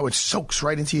amazing how it soaks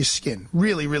right into your skin.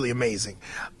 Really, really amazing.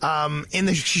 In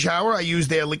the shower, I use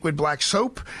their liquid black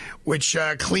soap, which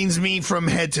cleans me from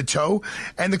head to toe.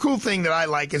 And the cool thing that I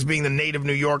like as being the native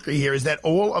New Yorker here is that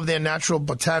all of their natural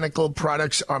botanical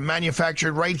products are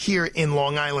manufactured right here in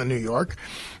Long Island, New York.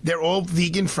 They're all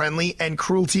vegan-friendly and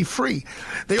cruelty-free.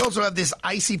 They also have this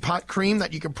icy pot cream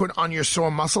that you can put on your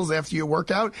sore muscles after your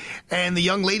workout. And the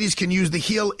young ladies can use the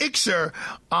heel Ixer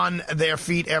on their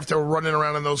feet after running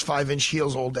around in those 5-inch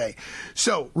heels all day.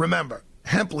 So remember,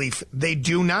 hemp leaf, they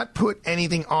do not put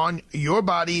anything on your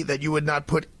body that you would not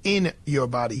put in your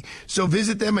body. So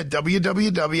visit them at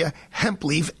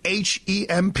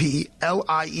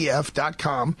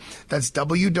www.hemplief.com. That's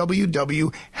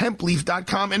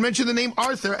www.hempleaf.com, and mention the name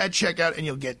Arthur at checkout and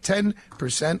you'll get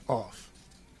 10% off.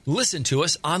 Listen to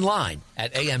us online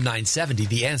at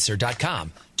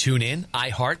am970theanswer.com. Tune in,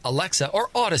 iHeart, Alexa, or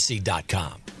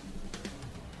Odyssey.com.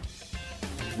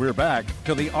 We're back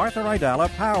to the Arthur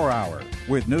Aidala Power Hour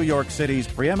with New York City's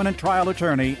preeminent trial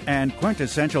attorney and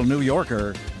quintessential New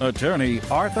Yorker, attorney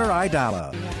Arthur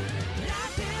Aidala.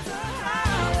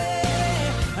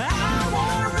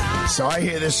 So I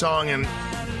hear this song, and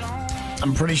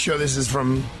I'm pretty sure this is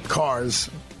from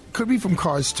Cars. Could be from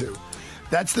Cars 2.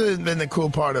 That's been the cool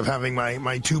part of having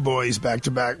my two boys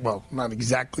back-to-back. Well, not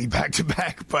exactly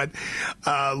back-to-back, but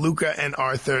Luca and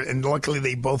Arthur. And luckily,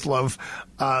 they both love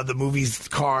the movies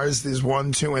Cars. There's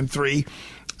 1, 2, and 3.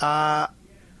 I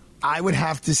would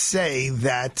have to say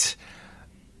that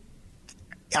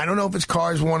I don't know if it's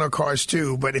Cars 1 or Cars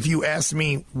 2, but if you ask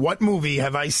me what movie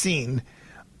have I seen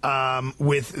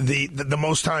with the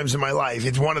most times in my life,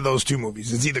 it's one of those two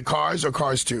movies. It's either Cars or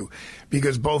Cars 2,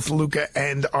 because both Luca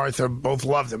and Arthur both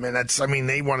love them, and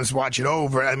they want us to watch it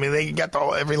over. I mean, they got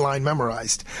every line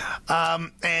memorized.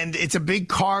 And it's a big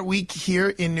car week here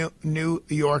in New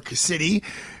York City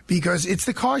because it's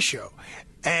the car show.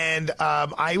 And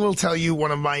I will tell you,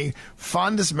 one of my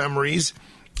fondest memories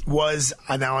was,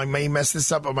 now I may mess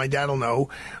this up, but my dad will know.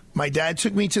 My dad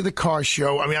took me to the car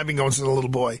show. I mean, I've been going since a little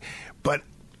boy, but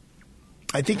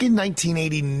I think in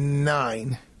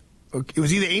 1989, it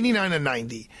was either 89 or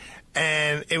 90,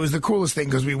 and it was the coolest thing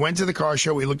because we went to the car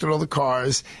show, we looked at all the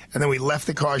cars, and then we left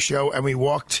the car show, and we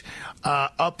walked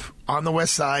up on the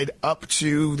west side up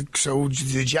to, the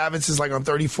Javits is like on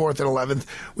 34th and 11th.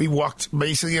 We walked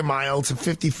basically a mile to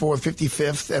 54th,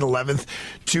 55th, and 11th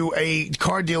to a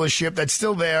car dealership that's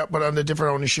still there, but under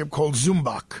different ownership, called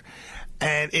Zumbach.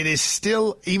 And it is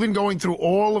still, even going through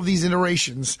all of these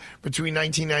iterations between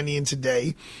 1990 and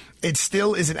today, it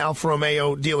still is an Alfa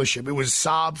Romeo dealership. It was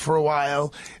Saab for a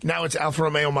while. Now it's Alfa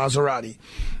Romeo Maserati.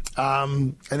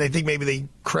 And I think maybe they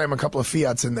cram a couple of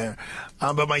Fiats in there.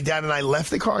 But my dad and I left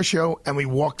the car show, and we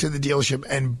walked to the dealership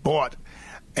and bought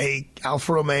a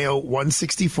Alfa Romeo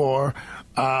 164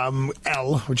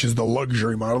 L, which is the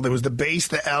luxury model. There was the base,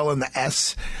 the L, and the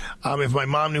S. If my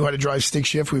mom knew how to drive stick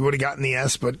shift, we would have gotten the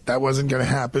S, but that wasn't going to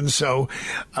happen. So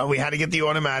we had to get the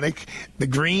automatic, the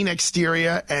green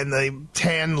exterior and the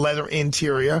tan leather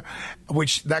interior,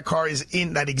 which that car is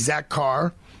in that exact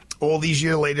car. All these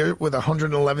years later, with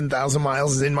 111,000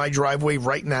 miles, is in my driveway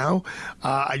right now.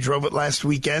 I drove it last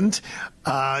weekend.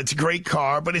 It's a great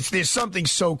car, but there's something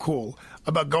so cool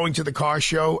about going to the car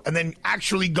show and then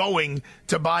actually going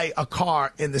to buy a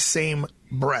car in the same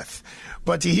breath.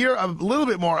 But to hear a little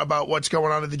bit more about what's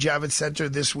going on at the Javits Center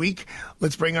this week,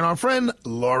 let's bring in our friend,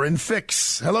 Lauren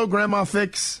Fix. Hello, Grandma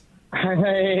Fix.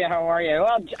 Hey, how are you?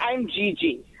 Well, I'm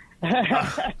Gigi.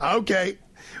 Okay.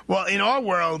 Well, in our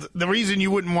world, the reason you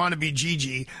wouldn't want to be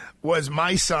Gigi was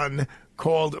my son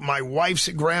called my wife's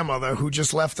grandmother, who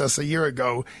just left us a year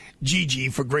ago, Gigi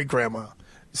for great-grandma.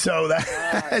 So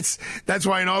that's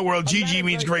why in our world, Gigi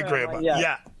means great-grandma.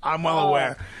 Yeah, I'm well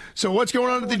aware. So what's going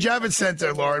on at the Javits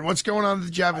Center, Lauren? What's going on at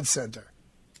the Javits Center?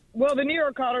 Well, the New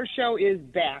York Auto Show is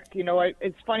back. You know,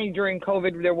 it's funny, during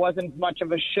COVID, there wasn't much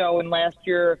of a show, and last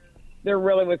year there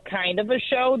really was kind of a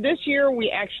show. This year we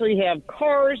actually have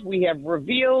cars, we have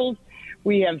reveals,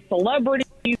 we have celebrities.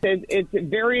 It's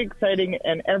very exciting,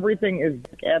 and everything is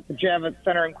at the Javits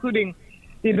Center, including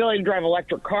the ability to drive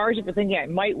electric cars. If you're thinking I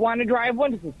might want to drive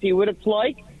one just to see what it's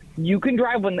like, you can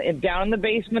drive one. Down in the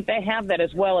basement they have that,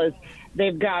 as well as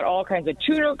they've got all kinds of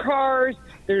tuner cars.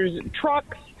 There's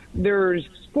trucks. There's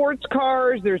sports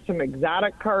cars. There's some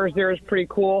exotic cars there. It's pretty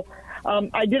cool.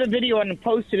 I did a video and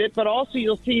posted it, but also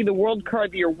you'll see the World Car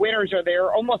of the Year winners are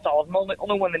there. Almost all of them.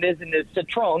 Only one that isn't is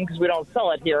Citroen, because we don't sell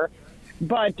it here.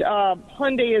 But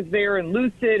Hyundai is there, and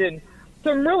Lucid, and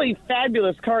some really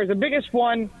fabulous cars. The biggest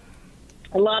one,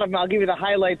 a lot of them, I'll give you the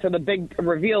highlights of the big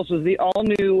reveals, was the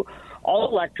all-new,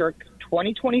 all-electric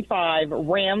 2025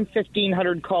 Ram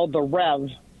 1500 called the Rev,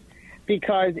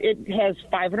 because it has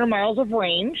 500 miles of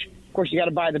range. Of course, you got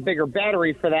to buy the bigger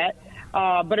battery for that,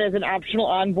 but as an optional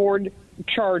onboard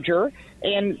charger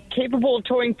and capable of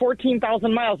towing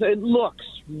 14,000 miles. It looks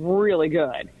really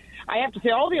good. I have to say,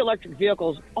 all the electric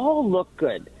vehicles all look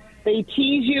good. They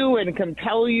tease you and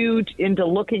compel you into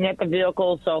looking at the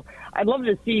vehicle. So I'd love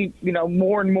to see,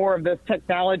 more and more of this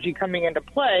technology coming into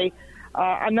play.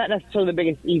 I'm not necessarily the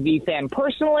biggest EV fan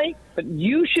personally, but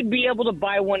you should be able to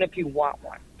buy one if you want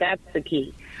one. That's the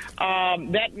key.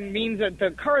 That means that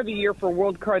the car of the year for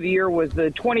World Car of the Year was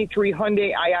the 23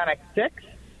 Hyundai Ioniq 6.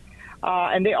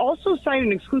 And they also signed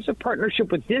an exclusive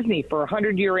partnership with Disney for a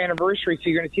 100-year anniversary, so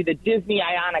you're going to see the Disney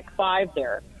Ioniq 5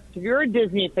 there. So if you're a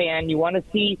Disney fan, you want to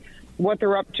see what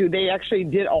they're up to. They actually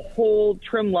did a whole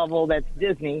trim level that's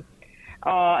Disney.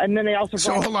 And then they also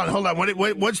hold on.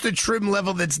 What's the trim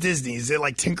level that's Disney? Is it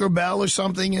like Tinkerbell or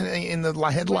something in the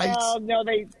headlights?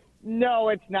 No,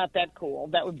 it's not that cool.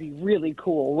 That would be really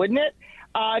cool, wouldn't it?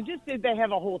 Just they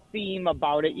have a whole theme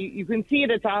about it. You can see it.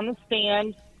 It's on the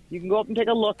stand. You can go up and take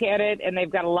a look at it, and they've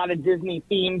got a lot of Disney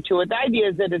theme to it. The idea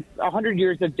is that it's 100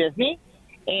 years of Disney,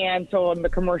 and so in the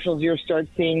commercials you start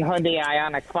seeing Hyundai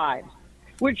Ioniq 5s,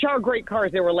 which are great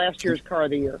cars. They were last year's car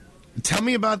of the year. Tell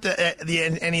me about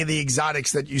any of the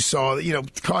exotics that you saw,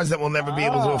 cars that we'll never be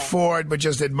able to afford but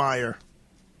just admire.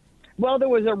 Well, there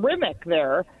was a Rimac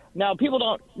there. Now, people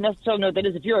don't necessarily know what that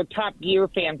is. If you're a Top Gear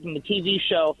fan from the TV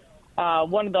show,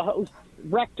 one of the hosts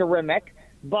wrecked a Rimac,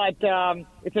 but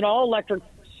it's an all-electric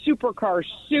supercar,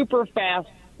 super fast,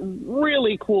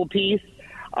 really cool piece.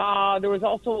 There was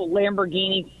also a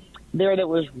Lamborghini there that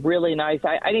was really nice.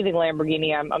 Anything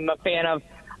Lamborghini I'm a fan of.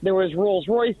 There was Rolls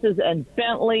Royces and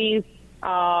Bentleys.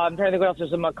 I'm trying to think what else.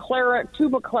 There's a McLaren,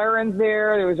 2 McLarens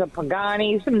there. There was a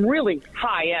Pagani, some really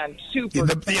high-end, super.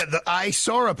 I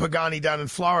saw a Pagani down in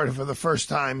Florida for the first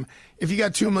time. If you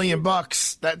got $2 million,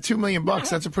 that $2 million,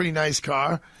 that's a pretty nice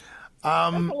car.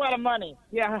 That's a lot of money.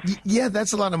 Yeah. Yeah,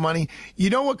 that's a lot of money. You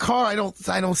know what car I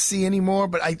don't see anymore,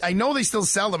 but I know they still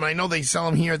sell them, and I know they sell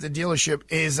them here at the dealership,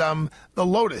 is the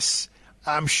Lotus.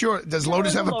 I'm sure. Does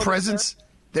Lotus have a presence?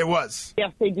 There was.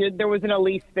 Yes, they did. There was an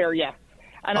Elise there, yes.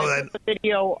 And I put the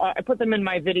video. I put them in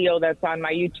my video that's on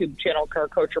my YouTube channel, Car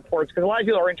Coach Reports, because a lot of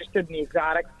people are interested in the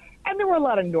exotics. And there were a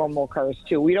lot of normal cars,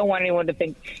 too. We don't want anyone to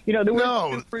think, there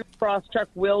was a Crosstrek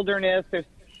Wilderness.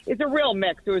 It's a real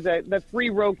mix. There was the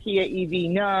 3-row Kia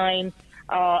EV9.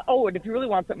 And if you really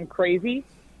want something crazy,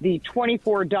 the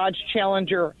 24 Dodge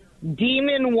Challenger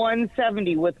Demon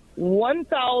 170 with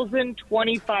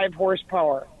 1,025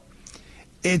 horsepower.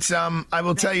 It's I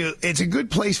will tell you, it's a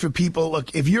good place for people.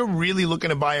 Look, if you're really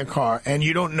looking to buy a car and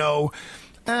you don't know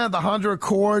the Honda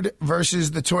Accord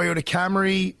versus the Toyota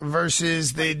Camry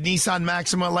versus the Nissan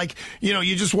Maxima,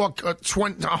 you just walk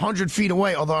 100 feet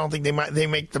away. Although I don't think they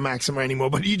make the Maxima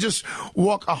anymore, but you just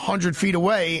walk 100 feet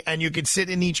away and you could sit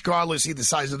in each car, see the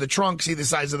size of the trunk, see the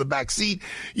size of the back seat.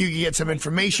 You can get some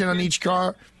information on each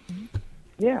car.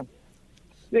 Yeah.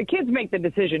 The kids make the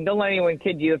decision. Don't let anyone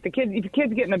kid you. If the kids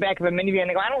get in the back of a minivan and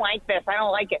they go, I don't like this, I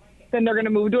don't like it, then they're going to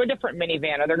move to a different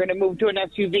minivan or they're going to move to an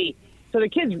SUV. So the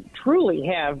kids truly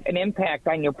have an impact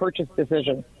on your purchase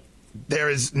decision. There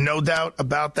is no doubt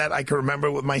about that. I can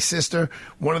remember with my sister,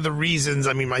 one of the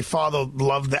reasons, my father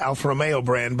loved the Alfa Romeo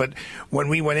brand, but when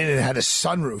we went in, it had a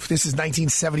sunroof. This is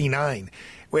 1979.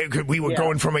 We were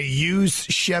going from a used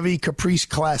Chevy Caprice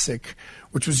Classic,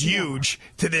 which was huge,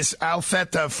 to this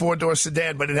Alfetta 4-door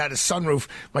sedan, but it had a sunroof.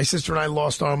 My sister and I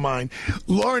lost our mind.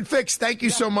 Lauren Fix, thank you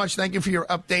so much. Thank you for your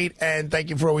update, and thank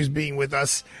you for always being with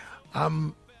us.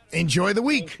 Enjoy the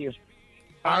week. Thank you.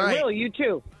 All right. I will. You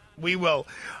too. We will.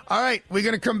 All right, we're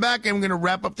going to come back and we're going to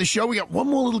wrap up the show. We got one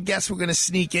more little guest we're going to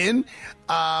sneak in.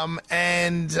 I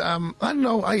don't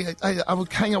know. I will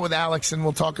hang out with Alex and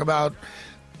we'll talk about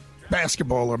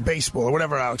basketball or baseball or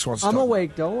whatever Alex wants to talk I'm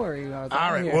awake. Don't worry about that.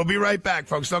 All right, we'll be right back,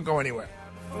 folks. Don't go anywhere.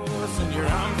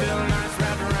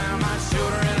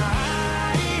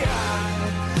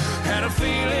 Had a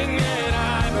feeling that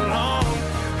I belong.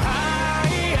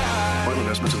 Oil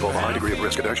investments involve a high degree of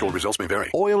risk and actual results may vary.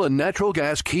 Oil and natural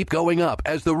gas keep going up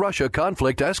as the Russia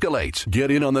conflict escalates.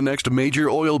 Get in on the next major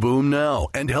oil boom now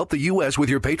and help the U.S. with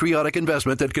your patriotic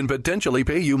investment that can potentially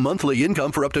pay you monthly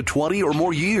income for up to 20 or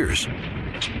more years.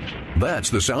 That's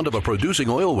the sound of a producing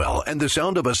oil well and the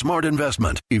sound of a smart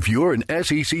investment. If you're an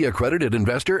SEC accredited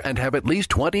investor and have at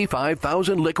least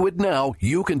 $25,000 liquid now,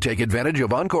 you can take advantage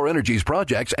of Encore Energy's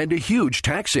projects and a huge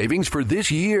tax savings for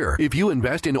this year. If you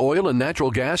invest in oil and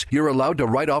natural gas, you're allowed to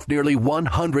write off nearly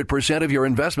 100% of your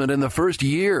investment in the first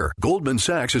year. Goldman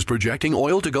Sachs is projecting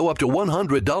oil to go up to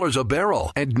 $100 a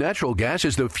barrel, and natural gas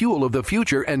is the fuel of the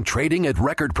future and trading at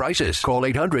record prices. Call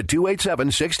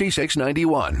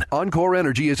 800-287-6691. Encore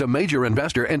Energy is a major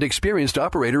investor and experienced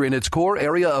operator in its core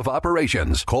area of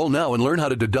operations. Call now and learn how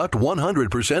to deduct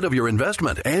 100% of your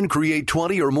investment and create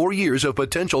 20 or more years of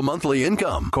potential monthly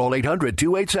income. Call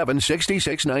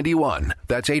 800-287-6691.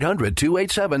 That's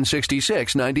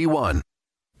 800-287-6691.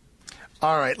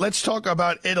 All right, let's talk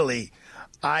about Italy.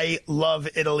 I love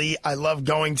Italy. I love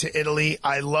going to Italy.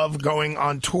 I love going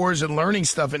on tours and learning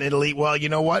stuff in Italy. Well, you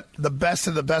know what? The best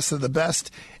of the best of the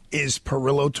best is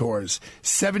Perillo Tours.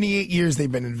 78 years they've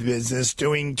been in business,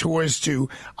 doing tours to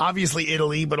obviously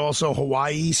Italy, but also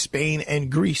Hawaii, Spain,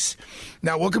 and Greece.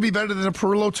 Now, what could be better than a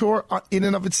Perillo Tour in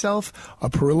and of itself? A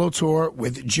Perillo Tour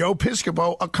with Joe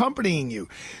Piscopo accompanying you.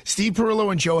 Steve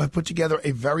Perillo and Joe have put together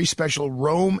a very special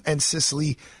Rome and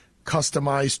Sicily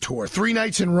customized tour. 3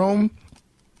 nights in Rome,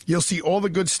 You'll see all the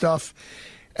good stuff,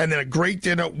 and then a great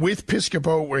dinner with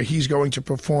Piscopo where he's going to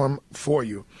perform for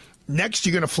you. Next,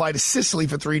 you're going to fly to Sicily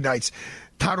for 3 nights.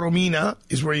 Taormina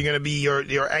is where you're going to be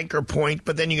your anchor point,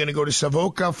 but then you're going to go to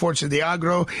Savoca, Forza di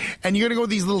Agro, and you're going to go to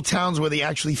these little towns where they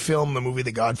actually film the movie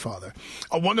The Godfather.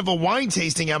 A wonderful wine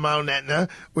tasting at Mount Etna,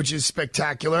 which is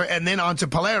spectacular, and then on to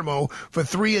Palermo for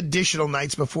 3 additional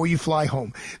nights before you fly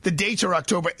home. The dates are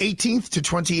October 18th to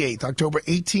 28th. October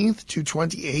 18th to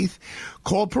 28th.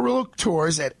 Call Perillo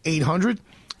Tours at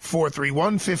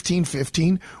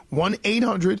 800-431-1515,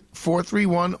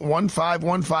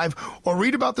 1-800-431-1515, or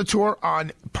read about the tour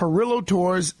on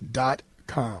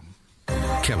perillotours.com.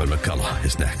 Kevin McCullough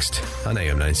is next on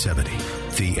AM 970.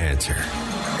 The Answer.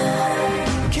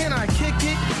 Can I kick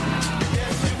it?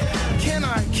 Yes, you can. Can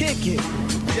I kick it?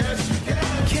 Yes, you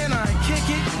can. Can I kick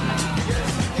it?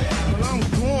 Yes, you can. Well, I'm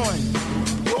going.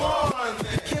 Go on.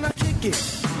 Can I kick it?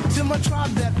 To my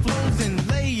tribe that flows in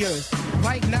layers.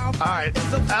 Right now. All right,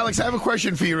 Alex, I have a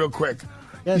question for you real quick.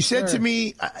 Yes, you said sir. to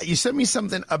me, you sent me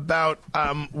something about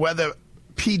whether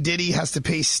P. Diddy has to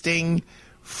pay Sting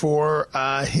for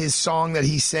his song that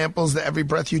he samples, the Every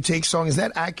Breath You Take song. Is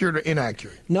that accurate or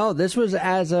inaccurate? No, this was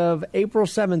as of April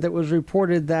 7th. It was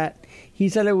reported that he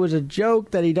said it was a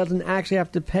joke, that he doesn't actually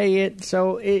have to pay it.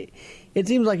 So it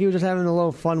seems like he was just having a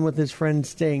little fun with his friend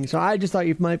Sting. So I just thought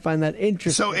you might find that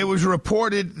interesting. So it was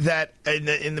reported that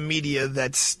in the media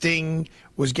that Sting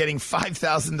was getting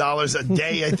 $5,000 a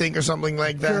day, I think, or something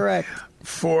like that. Correct.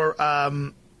 For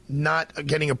not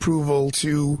getting approval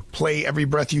to play Every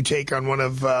Breath You Take on one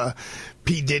of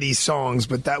P. Diddy's songs,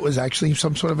 but that was actually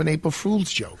some sort of an April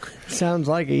Fool's joke. Sounds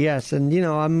like it, yes. And,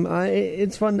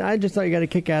 it's fun. I just thought you got a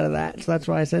kick out of that, so that's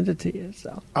why I sent it to you.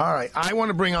 So, all right. I want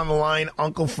to bring on the line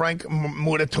Uncle Frank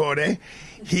Muratore.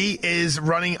 He is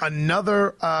running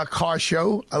another car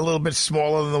show, a little bit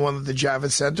smaller than the one at the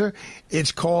Javits Center.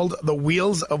 It's called the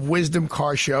Wheels of Wisdom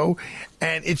Car Show,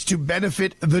 and it's to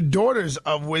benefit the Daughters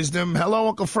of Wisdom. Hello,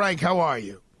 Uncle Frank. How are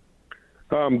you?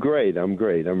 I'm great. I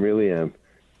really am.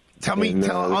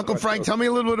 Uncle Frank, tell me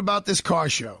a little bit about this car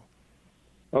show.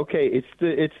 Okay,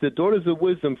 it's the Daughters of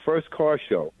Wisdom first car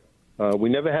show. We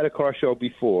never had a car show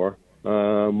before.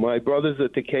 My brothers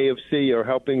at the KFC are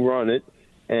helping run it,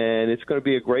 and it's going to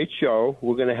be a great show.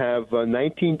 We're going to have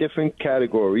 19 different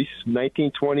categories,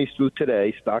 1920s through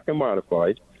today, stock and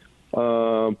modified.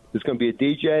 There's going to be a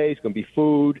DJ. It's going to be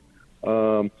food.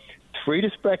 Free to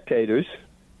spectators,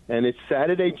 and it's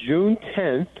Saturday, June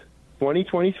 10th,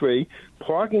 2023,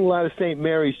 parking lot of St.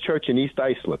 Mary's Church in East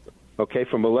Islip, okay,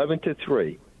 from 11 to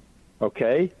 3,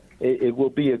 okay? It will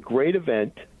be a great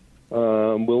event.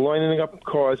 We're lining up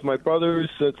cars. My brothers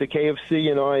at the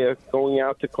KFC and I are going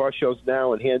out to car shows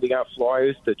now and handing out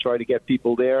flyers to try to get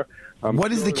people there.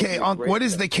 What is the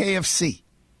KFC?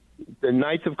 The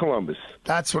Knights of Columbus.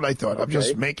 That's what I thought. Okay. I'm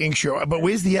just making sure. But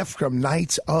where's the F from?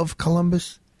 Knights of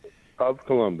Columbus? Of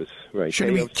Columbus, right. Should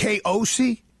it be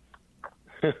KOC?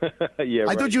 Yeah,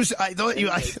 right.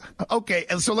 Okay,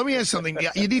 and so let me ask something.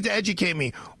 You need to educate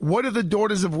me. What are the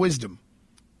Daughters of Wisdom?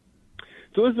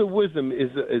 Daughters of Wisdom is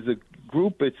a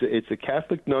group. It's a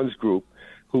Catholic nuns group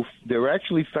who they're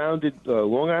actually founded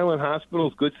Long Island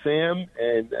Hospitals, Good Sam,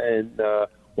 and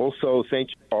also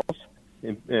St. Charles,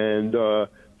 and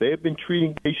they have been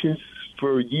treating patients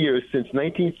for years since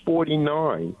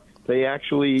 1949. They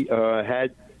actually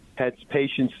had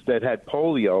patients that had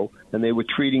polio, and they were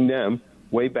treating them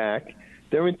way back.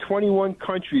 They're in 21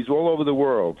 countries all over the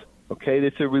world. Okay,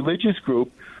 it's a religious group.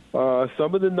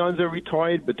 Some of the nuns are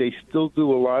retired, but they still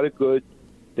do a lot of good.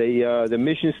 The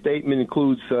mission statement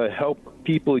includes help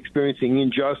people experiencing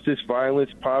injustice,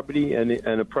 violence, poverty,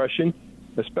 and oppression,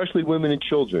 especially women and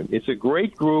children. It's a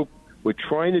great group. We're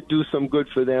trying to do some good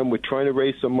for them. We're trying to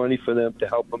raise some money for them to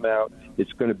help them out.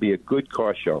 It's going to be a good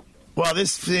car show. Well,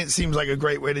 this seems like a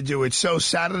great way to do it. So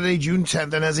Saturday, June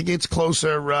 10th, and as it gets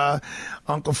closer,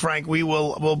 Uncle Frank,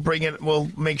 we'll bring it. We'll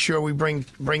make sure we bring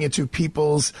it to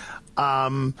people's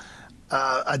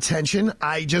attention.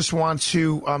 I just want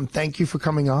to thank you for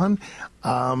coming on.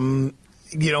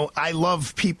 I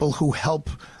love people who help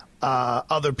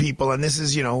other people, and this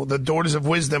is, the Daughters of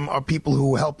Wisdom are people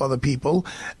who help other people,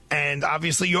 and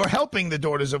obviously you're helping the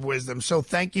Daughters of Wisdom, so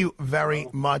thank you very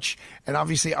much. And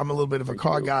obviously I'm a little bit of a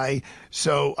car guy,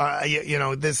 so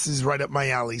this is right up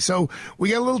my alley. So we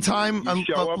got a little time. You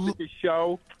show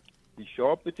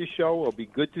up at the show. It'll be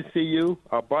good to see you.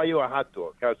 I'll buy you a hot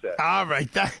dog. How's that? All right,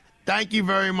 Thank you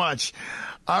very much.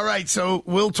 All right, so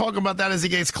we'll talk about that as it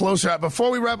gets closer. Before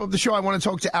we wrap up the show, I want to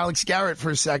talk to Alex Garrett for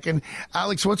a second.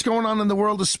 Alex, what's going on in the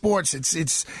world of sports?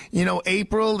 It's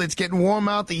April. It's getting warm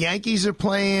out. The Yankees are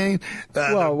playing.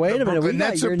 Wait a minute. We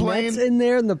got your Nets in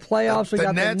there in the playoffs. We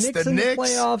got the Knicks in the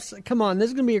playoffs. Come on, this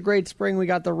is going to be a great spring. We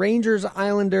got the Rangers,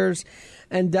 Islanders,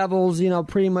 and Devils,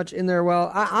 pretty much in there.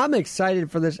 Well, I'm excited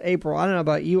for this April. I don't know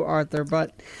about you, Arthur,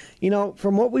 but,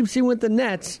 from what we've seen with the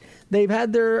Nets, they've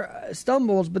had their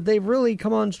stumbles, but they've really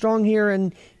come on strong here,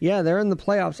 and, they're in the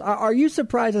playoffs. Are you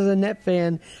surprised as a Net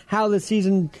fan how the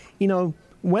season,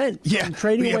 went? Yeah.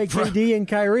 Trading away KD and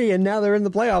Kyrie, and now they're in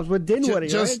the playoffs with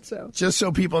Dinwiddie, right? Just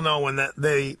so people know, when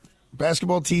the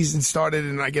basketball season started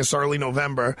in, I guess, early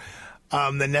November,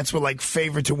 the Nets were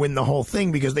favored to win the whole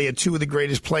thing because they had two of the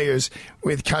greatest players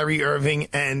with Kyrie Irving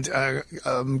and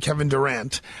Kevin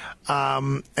Durant.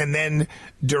 And then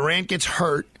Durant gets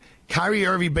hurt. Kyrie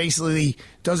Irving basically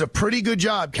does a pretty good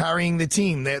job carrying the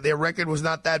team. Their record was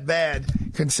not that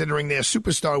bad considering their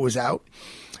superstar was out.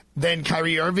 Then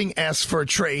Kyrie Irving asks for a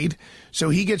trade, so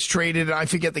he gets traded, and I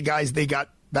forget the guys they got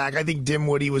back. I think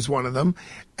Dinwiddie was one of them.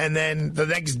 And then the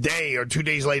next day or 2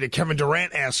 days later, Kevin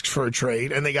Durant asks for a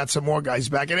trade, and they got some more guys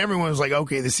back. And everyone was like,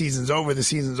 okay, the season's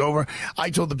over. I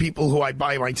told the people who I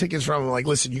buy my tickets from,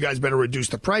 listen, you guys better reduce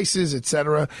the prices,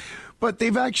 etc. But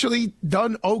they've actually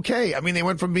done okay. I mean, they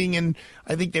went from being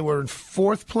I think they were in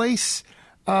fourth place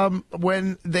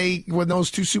when those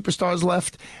two superstars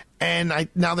left, and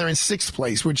now they're in sixth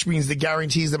place, which means that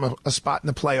guarantees them a spot in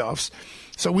the playoffs.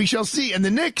 So we shall see. And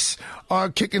the Knicks are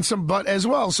kicking some butt as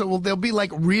well. So there'll be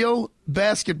real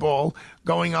basketball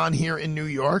going on here in New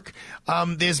York.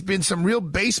 There's been some real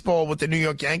baseball with the New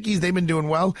York Yankees. They've been doing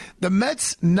well. The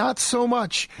Mets, not so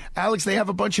much. Alex, they have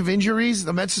a bunch of injuries.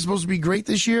 The Mets are supposed to be great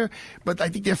this year, but I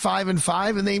think they're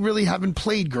 5-5, and they really haven't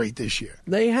played great this year.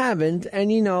 They haven't, and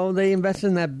they invested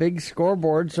in that big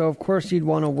scoreboard, so of course you'd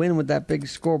want to win with that big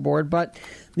scoreboard, but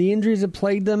the injuries have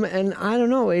plagued them, and I don't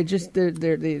know, they just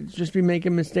be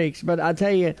making mistakes. But I'll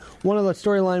tell you, one of the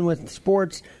storyline with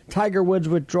sports, Tiger Woods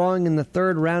withdrawing in the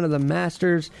third round of the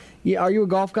Masters. Are you a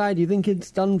golf guy? Do you think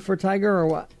it's done for Tiger or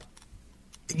what?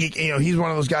 He's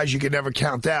one of those guys you could never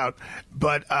count out,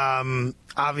 but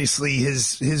obviously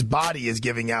his body is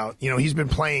giving out. He's been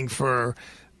playing for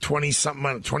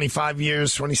 20-something, 25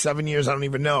 years, 27 years, I don't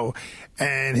even know.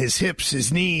 And his hips,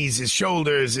 his knees, his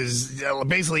shoulders,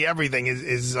 basically everything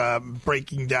is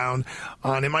breaking down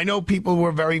on him. I know people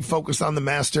were very focused on the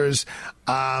Masters.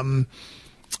 I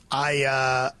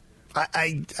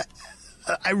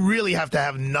really have to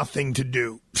have nothing to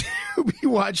do to be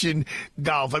watching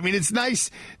golf. I mean, it's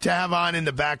nice to have on in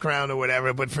the background or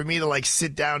whatever, but for me to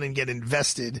sit down and get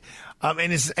invested,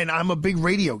 and I'm a big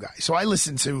radio guy, so I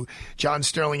listen to John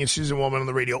Sterling and Susan Wallman on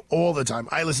the radio all the time.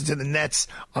 I listen to the Nets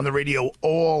on the radio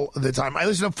all the time. I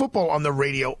listen to football on the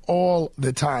radio all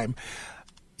the time.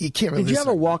 You can't really Did you have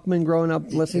a Walkman growing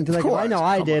up listening to that? Course, I know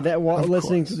I did,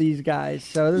 listening to these guys.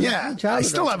 So I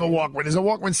still have a Walkman. There's a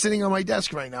Walkman sitting on my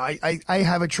desk right now. I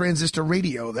have a transistor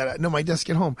radio my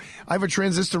desk at home. I have a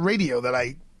transistor radio that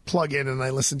I plug in and I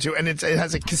listen to, and it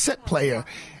has a cassette player.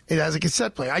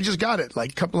 I just got it a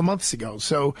couple of months ago.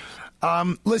 So,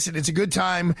 listen, it's a good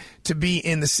time to be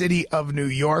in the city of New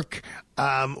York.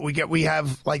 We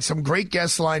have some great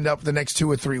guests lined up the next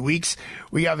 2 or 3 weeks.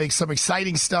 We have some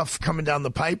exciting stuff coming down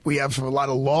the pipe. We have a lot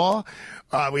of law.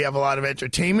 We have a lot of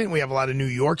entertainment. We have a lot of New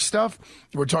York stuff.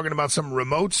 We're talking about some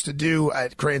remotes to do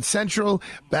at Grand Central,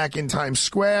 back in Times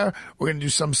Square. We're going to do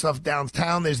some stuff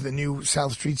downtown. There's the new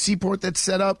South Street Seaport that's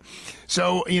set up.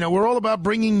 So, we're all about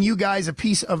bringing you guys a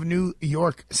piece of New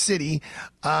York City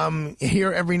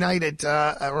here every night at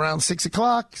around 6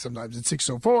 o'clock. Sometimes it's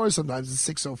 6:04, sometimes it's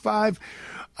 6:05.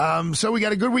 So we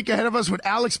got a good week ahead of us with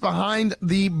Alex behind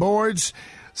the boards.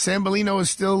 Sam Bellino is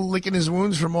still licking his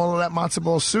wounds from all of that matzo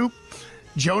ball soup.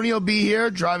 Joni will be here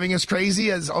driving us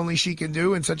crazy as only she can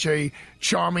do in such a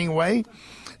charming way.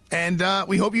 And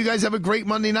we hope you guys have a great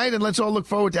Monday night, and let's all look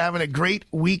forward to having a great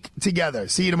week together.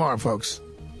 See you tomorrow, folks.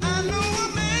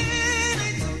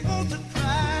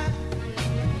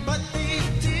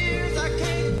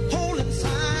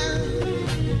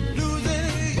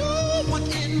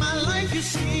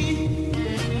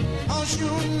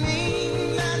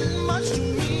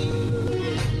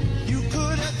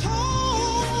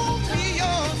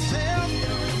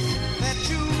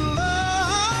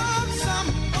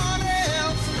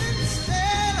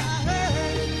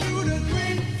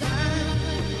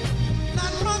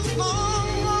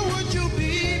 Would you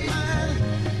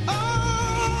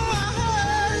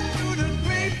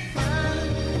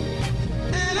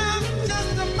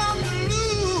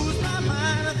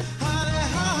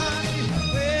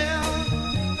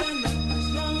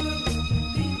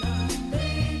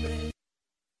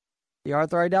The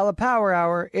Arthur Aidala Power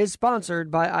Hour is sponsored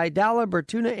by Aidala,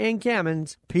 Bertuna, and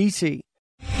Kamens, PC.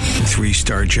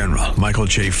 3-star General Michael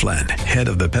J. Flynn, head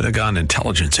of the Pentagon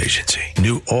Intelligence Agency,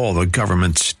 knew all the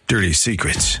government's dirty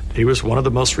secrets. He was one of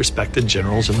the most respected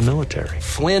generals in the military.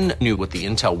 Flynn knew what the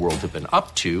intel world had been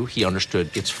up to. He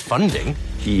understood its funding.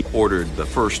 He ordered the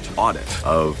first audit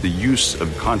of the use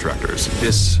of contractors.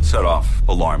 This set off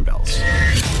alarm bells.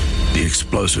 The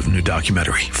explosive new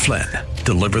documentary, Flynn,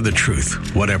 Deliver the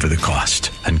Truth, Whatever the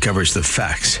Cost, uncovers the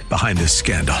facts behind this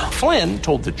scandal. Flynn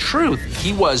told the truth.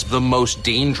 He was the most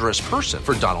dangerous person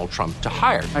for Donald Trump to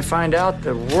hire. I find out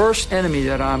the worst enemy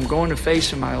that I'm going to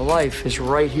face in my life is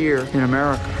right here in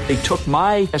America. They took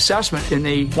my assessment and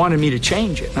they wanted me to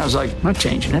change it. And I was like, I'm not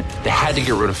changing it. They had to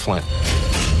get rid of Flynn.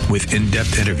 With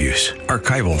in-depth interviews,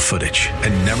 archival footage,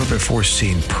 and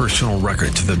never-before-seen personal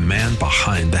records of the man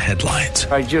behind the headlines.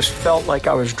 I just felt like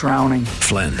I was drowning.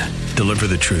 Flynn, Deliver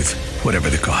the Truth, Whatever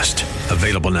the Cost.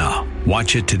 Available now.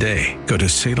 Watch it today. Go to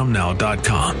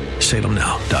salemnow.com.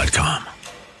 salemnow.com.